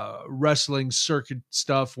school wrestling circuit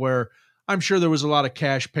stuff where I'm sure there was a lot of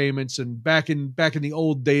cash payments, and back in the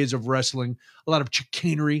old days of wrestling, a lot of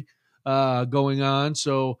chicanery going on.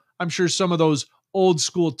 So I'm sure some of those old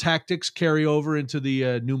school tactics carry over into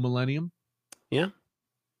the new millennium. Yeah.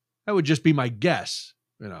 That would just be my guess,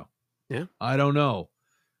 you know. Yeah. I don't know.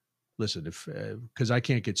 Listen, because I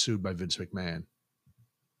can't get sued by Vince McMahon.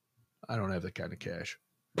 I don't have that kind of cash.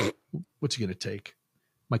 What's he going to take?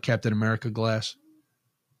 My Captain America glass?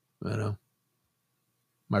 I don't know.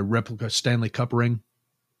 My replica Stanley Cup ring?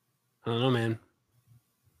 I don't know, man.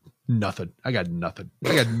 Nothing. I got nothing.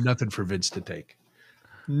 I got nothing for Vince to take.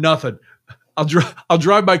 Nothing. I'll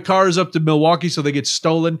drive my cars up to Milwaukee so they get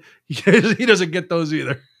stolen. He doesn't get those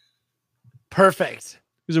either. Perfect.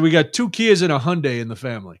 Because we got two Kias and a Hyundai in the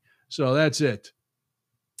family. So that's it.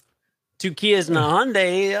 Two Kias and a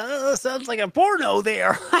Hyundai. Sounds like a porno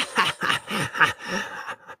there.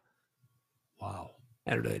 Wow.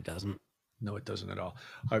 It really doesn't. No, it doesn't at all.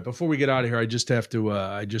 All right, before we get out of here, I just have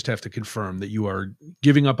to confirm that you are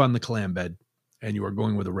giving up on the clam bed and you are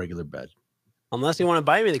going with a regular bed. Unless you want to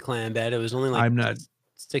buy me the clam bed, it was only like I'm not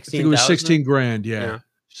 16. I think it was 16 grand. Yeah.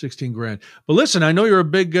 16 grand. But listen, I know you're a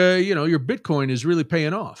big, your Bitcoin is really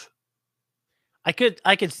paying off. I could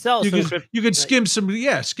sell. You could skim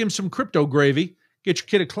some crypto gravy. Get your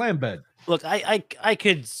kid a clam bed. Look, I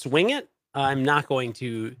could swing it. I'm not going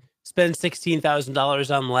to spend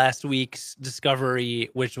 $16,000 on last week's discovery,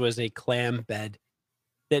 which was a clam bed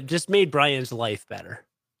that just made Brian's life better.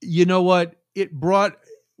 You know what? It brought.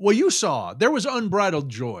 Well, you saw there was unbridled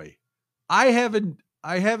joy. I haven't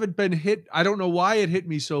been hit. I don't know why it hit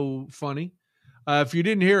me so funny. If you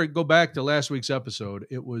didn't hear it, go back to last week's episode.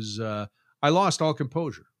 It was I lost all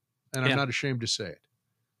composure, and I'm not ashamed to say it.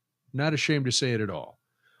 Not ashamed to say it at all.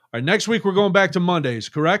 All right, next week we're going back to Mondays,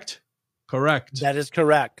 correct? Correct. That is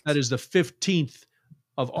correct. That is the 15th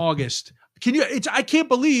of August. I can't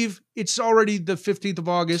believe it's already the 15th of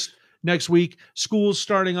August next week. School's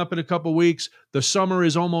starting up in a couple weeks. The summer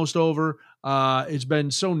is almost over. It's been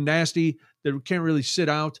so nasty that we can't really sit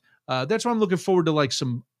out. That's why I'm looking forward to like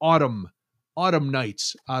some autumn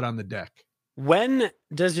nights out on the deck. When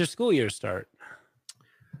does your school year start?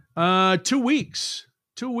 2 weeks.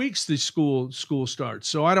 2 weeks the school starts.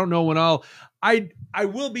 So I don't know when I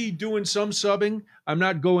will be doing some subbing. I'm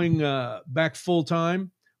not going back full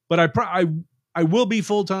time, but I will be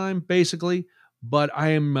full time basically. But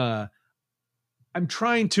I'm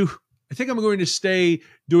trying to. I think I'm going to stay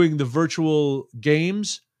doing the virtual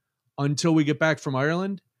games until we get back from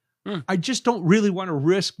Ireland. I just don't really want to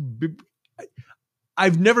risk.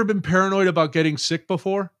 I've never been paranoid about getting sick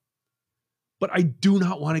before, but I do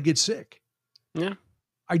not want to get sick. Yeah.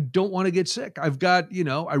 I don't want to get sick. I've got,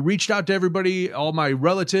 I reached out to everybody, all my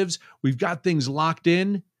relatives. We've got things locked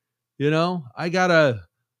in. I gotta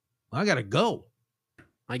go.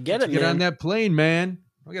 I get it, man. Get on that plane, man.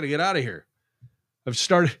 I gotta get out of here. I've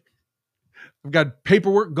got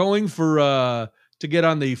paperwork going to get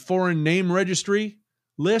on the foreign name registry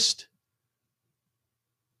list.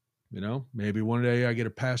 Maybe one day I get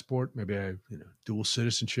a passport. Maybe I, dual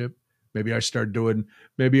citizenship. Maybe I start doing,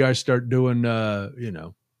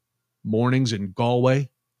 mornings in Galway.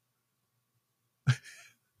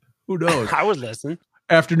 Who knows? I would listen.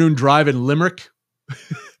 Afternoon drive in Limerick.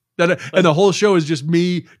 And the whole show is just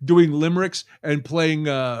me doing limericks and playing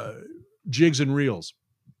jigs and reels.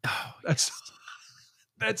 Oh, that's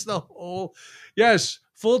the whole. Yes,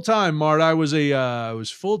 full time, Mart. I was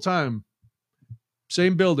full time.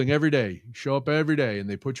 Same building every day. Show up every day, and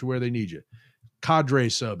they put you where they need you. Cadre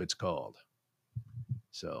sub, it's called.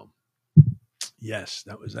 So, yes,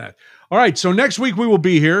 that was that. All right. So next week we will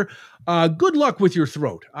be here. Good luck with your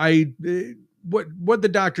throat. What the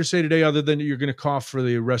doctor say today, other than you're going to cough for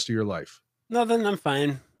the rest of your life? Nothing. I'm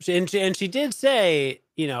fine. And she did say,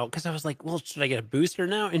 because I was like, well, should I get a booster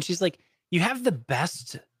now? And she's like, you have the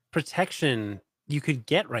best protection you could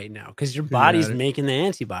get right now because your body's making the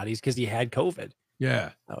antibodies because you had COVID.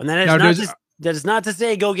 Yeah. And that is not to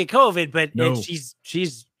say go get COVID, but no. She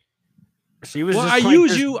was. Well, I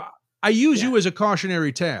use you as a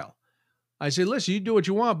cautionary tale. I say, listen, you do what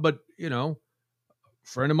you want, but a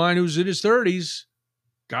friend of mine who's in his 30s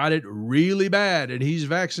got it really bad, and he's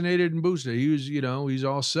vaccinated and boosted. He was, he's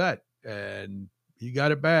all set, and he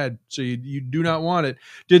got it bad. So you do not want it.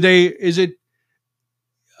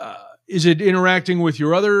 Is it interacting with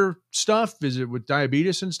your other stuff? Is it with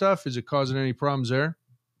diabetes and stuff? Is it causing any problems there?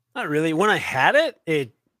 Not really. When I had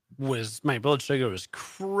it, my blood sugar was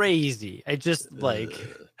crazy. I was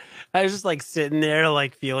just sitting there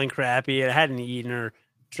feeling crappy. I hadn't eaten or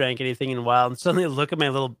drank anything in a while. And suddenly I look at my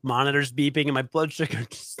little monitors beeping and my blood sugar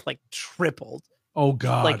just tripled. Oh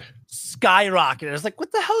God. Skyrocketed. I was like,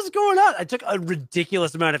 what the hell is going on? I took a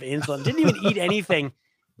ridiculous amount of insulin. Didn't even eat anything. I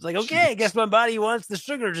was like, okay, I guess my body wants the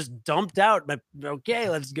sugar just dumped out. But okay,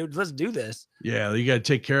 let's do this. Yeah, you got to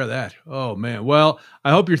take care of that. Oh man. Well,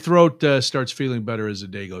 I hope your throat starts feeling better as the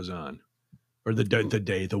day goes on, or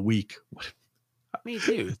the week. Me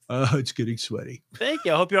too. It's getting sweaty. Thank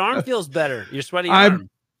you. I hope your arm feels better. Your sweaty arm.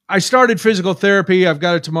 I started physical therapy. I've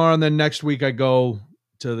got it tomorrow, and then next week I go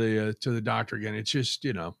to the doctor again. It's just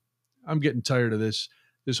I'm getting tired of this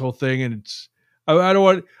whole thing, and I don't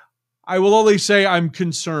want. I will only say I'm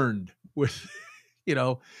concerned with,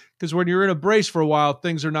 because when you're in a brace for a while,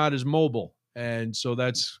 things are not as mobile. And so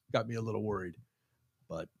that's got me a little worried.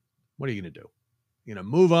 But what are you going to do?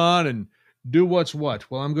 Move on and do what's what.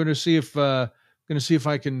 Well, I'm going to see if I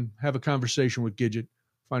can have a conversation with Gidget,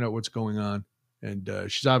 find out what's going on. And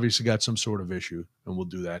she's obviously got some sort of issue, and we'll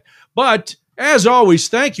do that. But as always,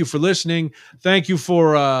 thank you for listening. Thank you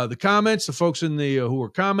for the comments, the folks in the who are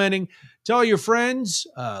commenting. Tell your friends,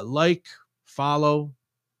 follow,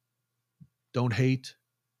 don't hate,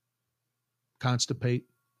 constipate.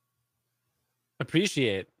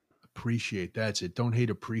 Appreciate. That's it. Don't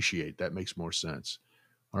hate, appreciate. That makes more sense.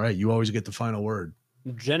 All right. You always get the final word.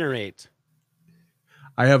 Generate.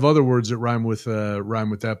 I have other words that rhyme with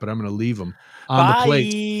that, but I'm going to leave them on the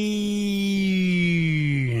plate.